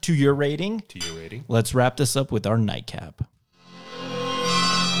chapter. 2-year rating. 2-year rating. Let's wrap this up with our nightcap.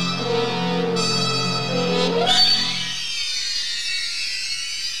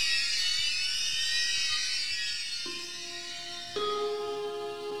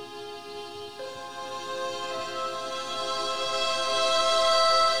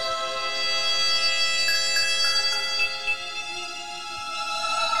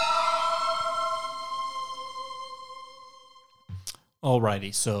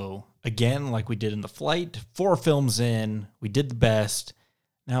 Alrighty, so again, like we did in The Flight, 4 films in, we did the best.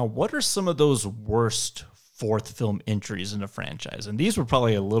 Now, what are some of those worst 4th film entries in a franchise? And these were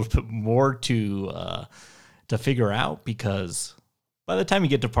probably a little bit more to figure out, because by the time you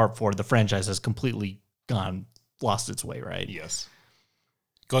get to part 4, the franchise has completely lost its way, right? Yes.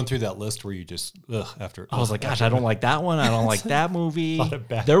 Going through that list where you just, after... I was like, gosh, I don't like that one. I don't like that movie.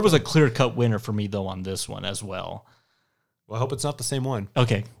 There was a clear-cut winner for me, though, on this one as well. Well, I hope it's not the same one.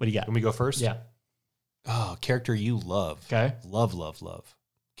 Okay, what do you got? Can we go first? Yeah. Oh, character you love. Okay. Love.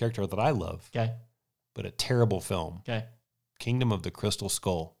 Character that I love. Okay. But a terrible film. Okay. Kingdom of the Crystal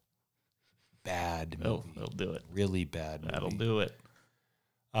Skull. Bad movie. Oh, it'll do it. Really bad movie. That'll do it.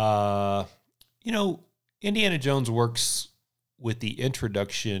 Indiana Jones works with the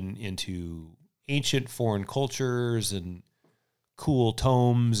introduction into ancient foreign cultures and cool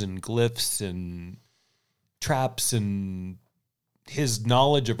tomes and glyphs and traps and his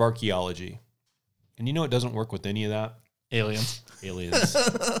knowledge of archaeology. And it doesn't work with any of that. Aliens.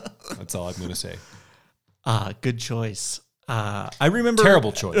 That's all I'm going to say. Good choice. I remember...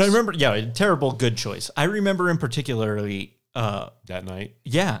 Terrible choice. Terrible good choice. I remember in particularly... that night?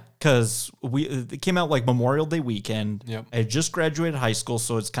 Yeah, because it came out like Memorial Day weekend. Yep. I had just graduated high school,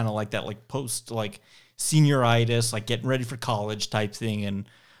 so it's kind of like that like post like senioritis, like getting ready for college type thing. And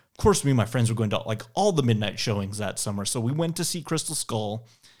of course, me and my friends were going to like all the midnight showings that summer. So we went to see Crystal Skull.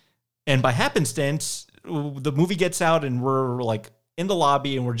 And by happenstance, the movie gets out and we're like in the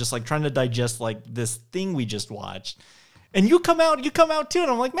lobby and we're just like trying to digest like this thing we just watched. And you come out too. And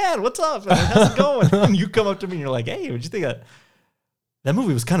I'm like, man, what's up? And how's it going? And you come up to me and you're like, hey, what'd you think of that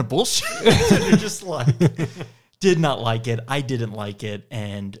movie? Was kind of bullshit. And you're just like, did not like it. I didn't like it.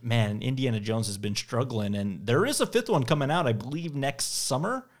 And man, Indiana Jones has been struggling. And there is a 5th one coming out, I believe, next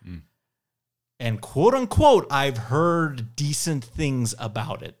summer. And quote unquote, I've heard decent things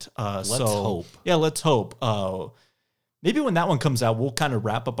about it. Let's hope. Yeah, let's hope. Maybe when that one comes out, we'll kind of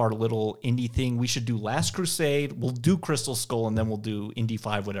wrap up our little indie thing. We should do Last Crusade. We'll do Crystal Skull, and then we'll do Indy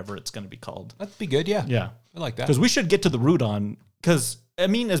 5, whatever it's going to be called. That'd be good. Yeah. Yeah. I like that. Because we should get to the root on, because, I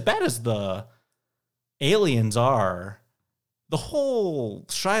mean, as bad as the aliens are, the whole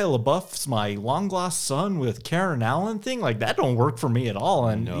Shia LaBeouf's my long-lost son with Karen Allen thing, like, that don't work for me at all.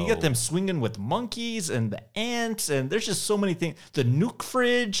 And you get them swinging with monkeys and the ants, and there's just so many things. The nuke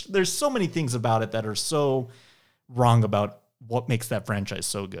fridge, there's so many things about it that are so wrong about what makes that franchise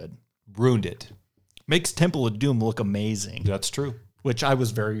so good. Ruined it. Makes Temple of Doom look amazing. That's true. Which I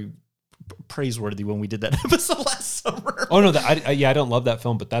was very praiseworthy when we did that episode last summer. Oh, no. I don't love that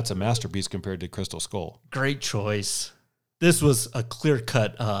film, but that's a masterpiece compared to Crystal Skull. Great choice. This was a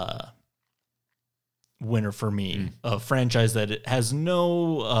clear-cut winner for me. A franchise that it has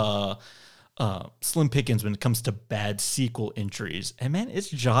no slim pickings when it comes to bad sequel entries. And man, it's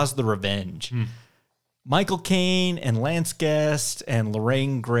Jaws the Revenge. Michael Caine and Lance Guest and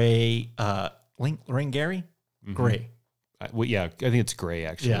Lorraine Gray. Lorraine Gary? Gray. I think it's Gray,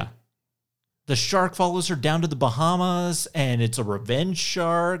 actually. Yeah. The shark follows her down to the Bahamas, and it's a revenge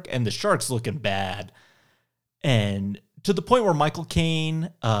shark, and the shark's looking bad. And to the point where Michael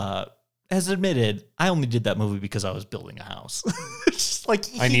Caine has admitted, I only did that movie because I was building a house. It's just like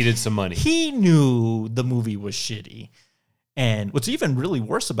I needed some money. He knew the movie was shitty. And what's even really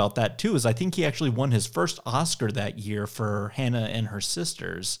worse about that, too, is I think he actually won his first Oscar that year for Hannah and Her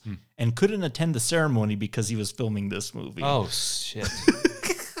Sisters and couldn't attend the ceremony because he was filming this movie. Oh, shit.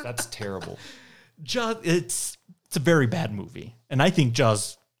 That's terrible. Jaws, it's a very bad movie. And I think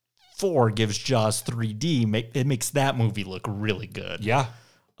Jaws 4 gives Jaws 3D. It makes that movie look really good. Yeah.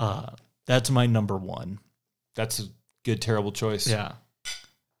 That's my number one. That's a good, terrible choice. Yeah.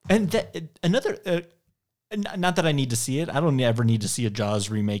 And another... not that I need to see it. I don't ever need to see a Jaws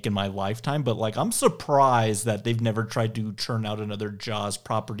remake in my lifetime, but like I'm surprised that they've never tried to churn out another Jaws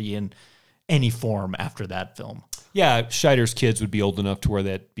property in any form after that film. Yeah, Scheider's kids would be old enough to where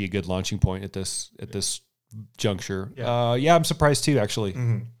that'd be a good launching point at this juncture. Yeah. I'm surprised too, actually.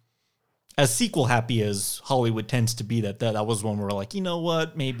 As sequel happy as Hollywood tends to be, that was one where we're like, you know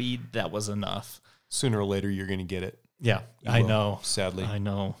what, maybe that was enough. Sooner or later, you're going to get it. Yeah, I know. Sadly, I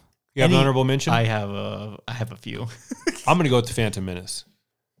know. You have an honorable mention? I have a few. I'm going to go with The Phantom Menace.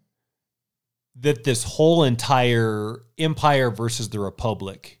 That this whole entire Empire versus the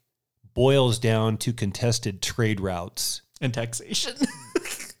Republic boils down to contested trade routes. And taxation.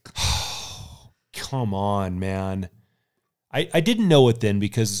 Come on, man. I didn't know it then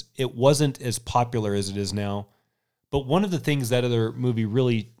because it wasn't as popular as it is now. But one of the things that other movie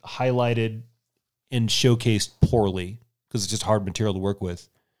really highlighted and showcased poorly, because it's just hard material to work with,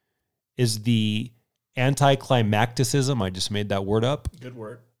 is the anticlimacticism, I just made that word up. Good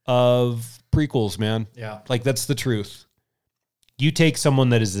word. Of prequels, man. Yeah. Like, that's the truth. You take someone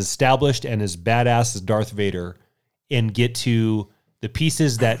that is established and as badass as Darth Vader and get to the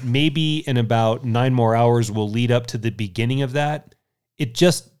pieces that maybe in about 9 more hours will lead up to the beginning of that. You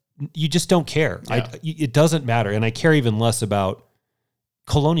just don't care. Yeah. It doesn't matter. And I care even less about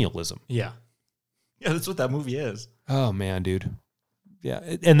colonialism. Yeah. Yeah, that's what that movie is. Oh, man, dude. Yeah,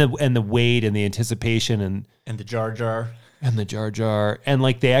 and the weight and the anticipation and the Jar Jar and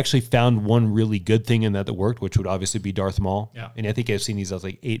like they actually found one really good thing in that worked, which would obviously be Darth Maul. Yeah, and I think I've seen these as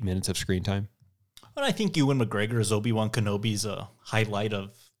like 8 minutes of screen time. And I think Ewan McGregor as Obi-Wan Kenobi's a highlight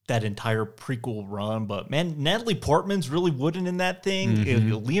of that entire prequel run. But man, Natalie Portman's really wooden in that thing.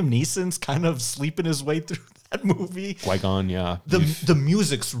 Liam Neeson's kind of sleeping his way through that movie. Qui-Gon, yeah. The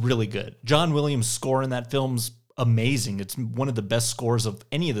music's really good. John Williams' score in that film's amazing. It's one of the best scores of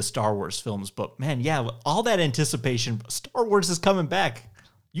any of the Star Wars films. But man, yeah, all that anticipation, Star Wars is coming back.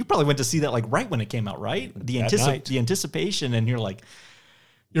 You probably went to see that like right when it came out, right? The anticipation, and you're like,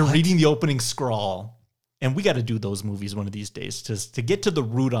 you're reading the opening scroll. And we got to do those movies one of these days to get to the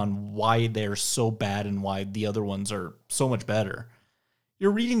root on why they're so bad and why the other ones are so much better. You're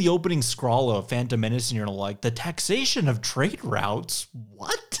reading the opening scroll of Phantom Menace and you're like, the taxation of trade routes?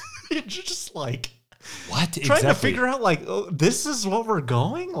 What? You're just like, what? Trying to figure out like, oh, this is what we're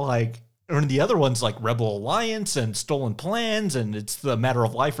going? Like, or the other one's like Rebel Alliance and Stolen Plans and it's the matter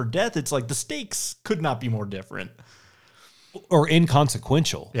of life or death. It's like the stakes could not be more different. Or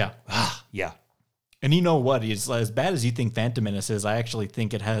inconsequential. Yeah. Yeah. And you know what? It's as bad as you think Phantom Menace is, I actually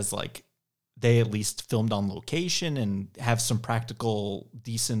think it has like, they at least filmed on location and have some practical,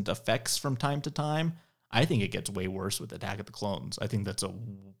 decent effects from time to time. I think it gets way worse with Attack of the Clones. I think that's a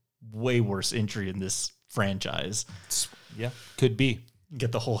way worse entry in this franchise. Yeah, could be.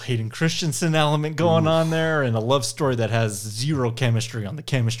 Get the whole Hayden Christensen element going on there, and a love story that has zero chemistry on the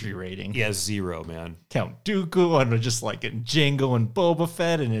chemistry rating. Yeah, 0, man. Count Dooku and just like Jango and Boba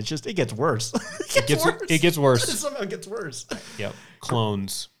Fett, and it gets worse. It gets worse. It somehow gets worse. Yep.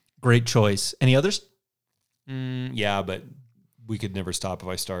 Clones. Great choice. Any others? Yeah, but we could never stop if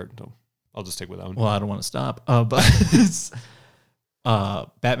I start. So I'll just stick with that one. Well, I don't want to stop. But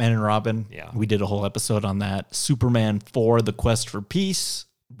Batman and Robin. Yeah. We did a whole episode on that. Superman 4, The Quest for Peace.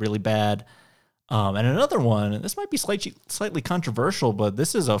 Really bad. And another one, and this might be slightly controversial, but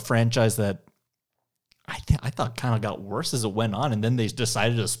this is a franchise that I thought kind of got worse as it went on, and then they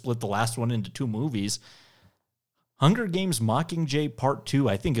decided to split the last one into 2 movies. Hunger Games Mockingjay Part 2,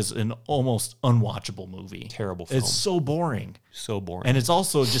 I think, is an almost unwatchable movie. Terrible film. It's so boring. So boring. And it's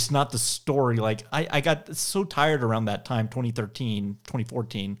also just not the story. Like, I got so tired around that time, 2013,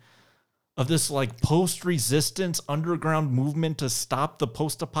 2014, of this like post-resistance underground movement to stop the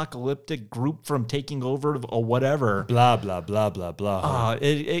post-apocalyptic group from taking over or whatever. Blah, blah, blah, blah, blah.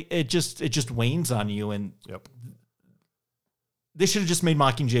 It just wanes on you. And they should have just made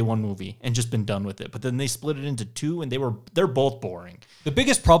Mockingjay one movie and just been done with it. But then they split it into 2, and they're both boring. The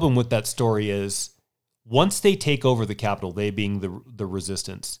biggest problem with that story is once they take over the Capitol, they being the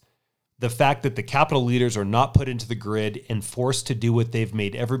resistance, the fact that the Capitol leaders are not put into the grid and forced to do what they've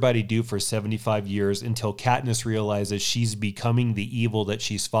made everybody do for 75 years until Katniss realizes she's becoming the evil that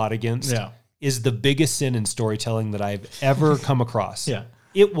she's fought against is the biggest sin in storytelling that I've ever come across. Yeah.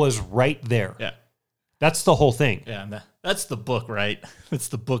 It was right there. Yeah. That's the whole thing. Yeah, and that's the book, right? It's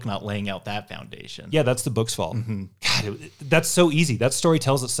the book not laying out that foundation. Yeah, that's the book's fault. God, that's so easy. That story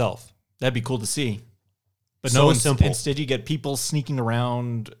tells itself. That'd be cool to see. But So no, simple. Instead, you get people sneaking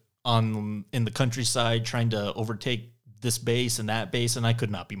around in the countryside trying to overtake this base and that base, and I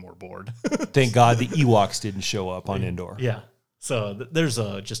could not be more bored. Thank God the Ewoks didn't show up on Endor. Yeah. So there's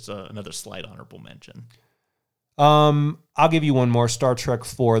another slight honorable mention. I'll give you one more. Star Trek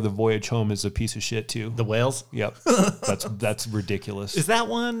 4, The Voyage Home is a piece of shit too. The whales? Yep. That's ridiculous. Is that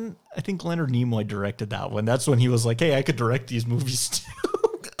one? I think Leonard Nimoy directed that one. That's when he was like, hey, I could direct these movies too.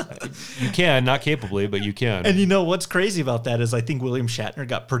 You can, not capably, but you can. And you know what's crazy about that is I think William Shatner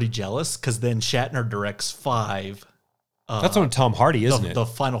got pretty jealous because then Shatner directs 5. That's on Tom Hardy, isn't it? The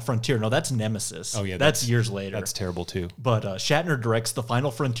Final Frontier. No, that's Nemesis. Oh, yeah. That's years later. That's terrible too. But Shatner directs The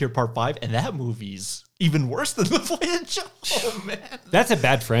Final Frontier Part 5, and that movie's even worse than The Voyage. Oh, man. That's a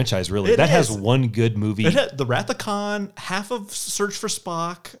bad franchise, really. It That has is. one good movie. The Wrath of Khan, half of Search for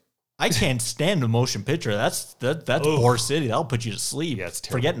Spock. I can't stand a motion picture. That's Bore City. That'll put you to sleep. Yeah, it's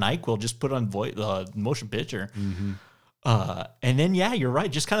terrible. Forget NyQuil. Just put on motion picture. And then, yeah, you're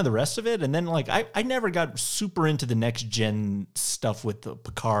right. Just kind of the rest of it. And then, like, I never got super into the next gen stuff with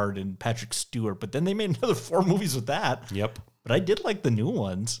Picard and Patrick Stewart. But then they made another 4 movies with that. Yep. But I did like the new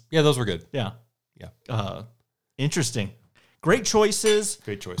ones. Yeah, those were good. Yeah. Yeah. Interesting. Great choices.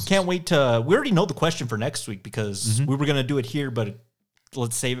 Great choices. Can't wait to. We already know the question for next week because we were going to do it here, but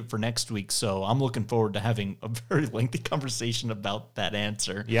let's save it for next week. So I'm looking forward to having a very lengthy conversation about that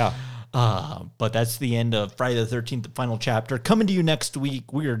answer. Yeah. But that's the end of Friday the 13th, the final chapter. Coming to you next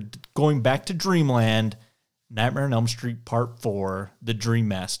week, we are going back to Dreamland, Nightmare on Elm Street Part 4, The Dream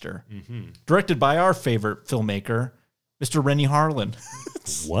Master. Directed by our favorite filmmaker, Mr. Rennie Harlan.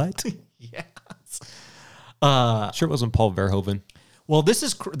 What? Yes. Sure it wasn't Paul Verhoeven. Well, this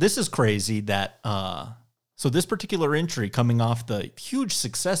is crazy that so this particular entry coming off the huge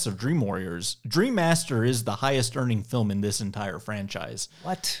success of Dream Warriors, Dream Master is the highest earning film in this entire franchise.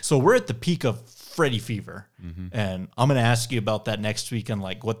 What? So we're at the peak of Freddy fever. And I'm going to ask you about that next week and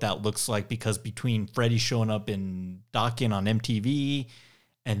like what that looks like, because between Freddy showing up in Dokken on MTV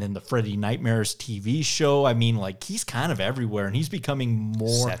and then the Freddy Nightmares TV show, I mean, like, he's kind of everywhere and he's becoming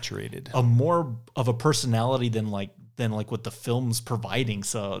more Saturated. more of a personality than what the film's providing.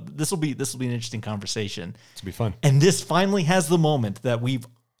 So this will be an interesting conversation. It's gonna be fun. And this finally has the moment that we've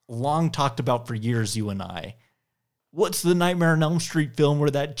long talked about for years, you and I. What's the Nightmare on Elm Street film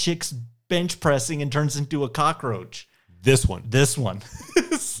where that chick's bench pressing and turns into a cockroach? This one. This one.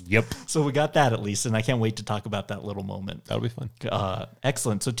 Yep. So we got that at least, and I can't wait to talk about that little moment. That'll be fun.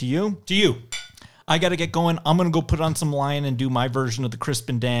 Excellent. So to you? To you. I got to get going. I'm going to go put on some Lion and do my version of the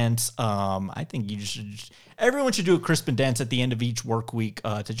Crispin dance. I think everyone should do a Crispin dance at the end of each work week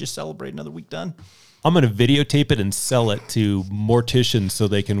to just celebrate another week done. I'm going to videotape it and sell it to morticians so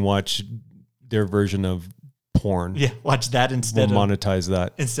they can watch their version of porn. Yeah, watch that instead We'll monetize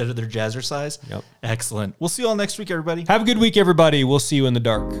that. instead of their jazzercise. Yep. Excellent. We'll see you all next week, everybody. Have a good week, everybody. We'll see you in the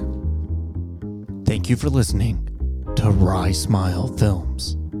dark. Thank you for listening to Rye Smile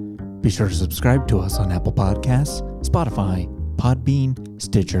Films. Be sure to subscribe to us on Apple Podcasts, Spotify, Podbean,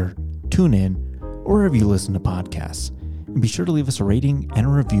 Stitcher, TuneIn, or wherever you listen to podcasts. And be sure to leave us a rating and a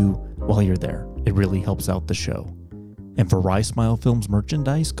review while you're there. It really helps out the show. And for Rye Smile Films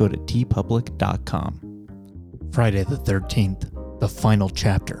merchandise, go to tpublic.com. Friday the 13th, the final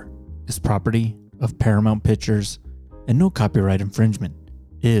chapter, is property of Paramount Pictures, and no copyright infringement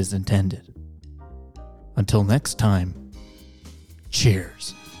is intended. Until next time,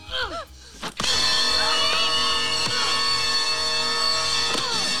 cheers.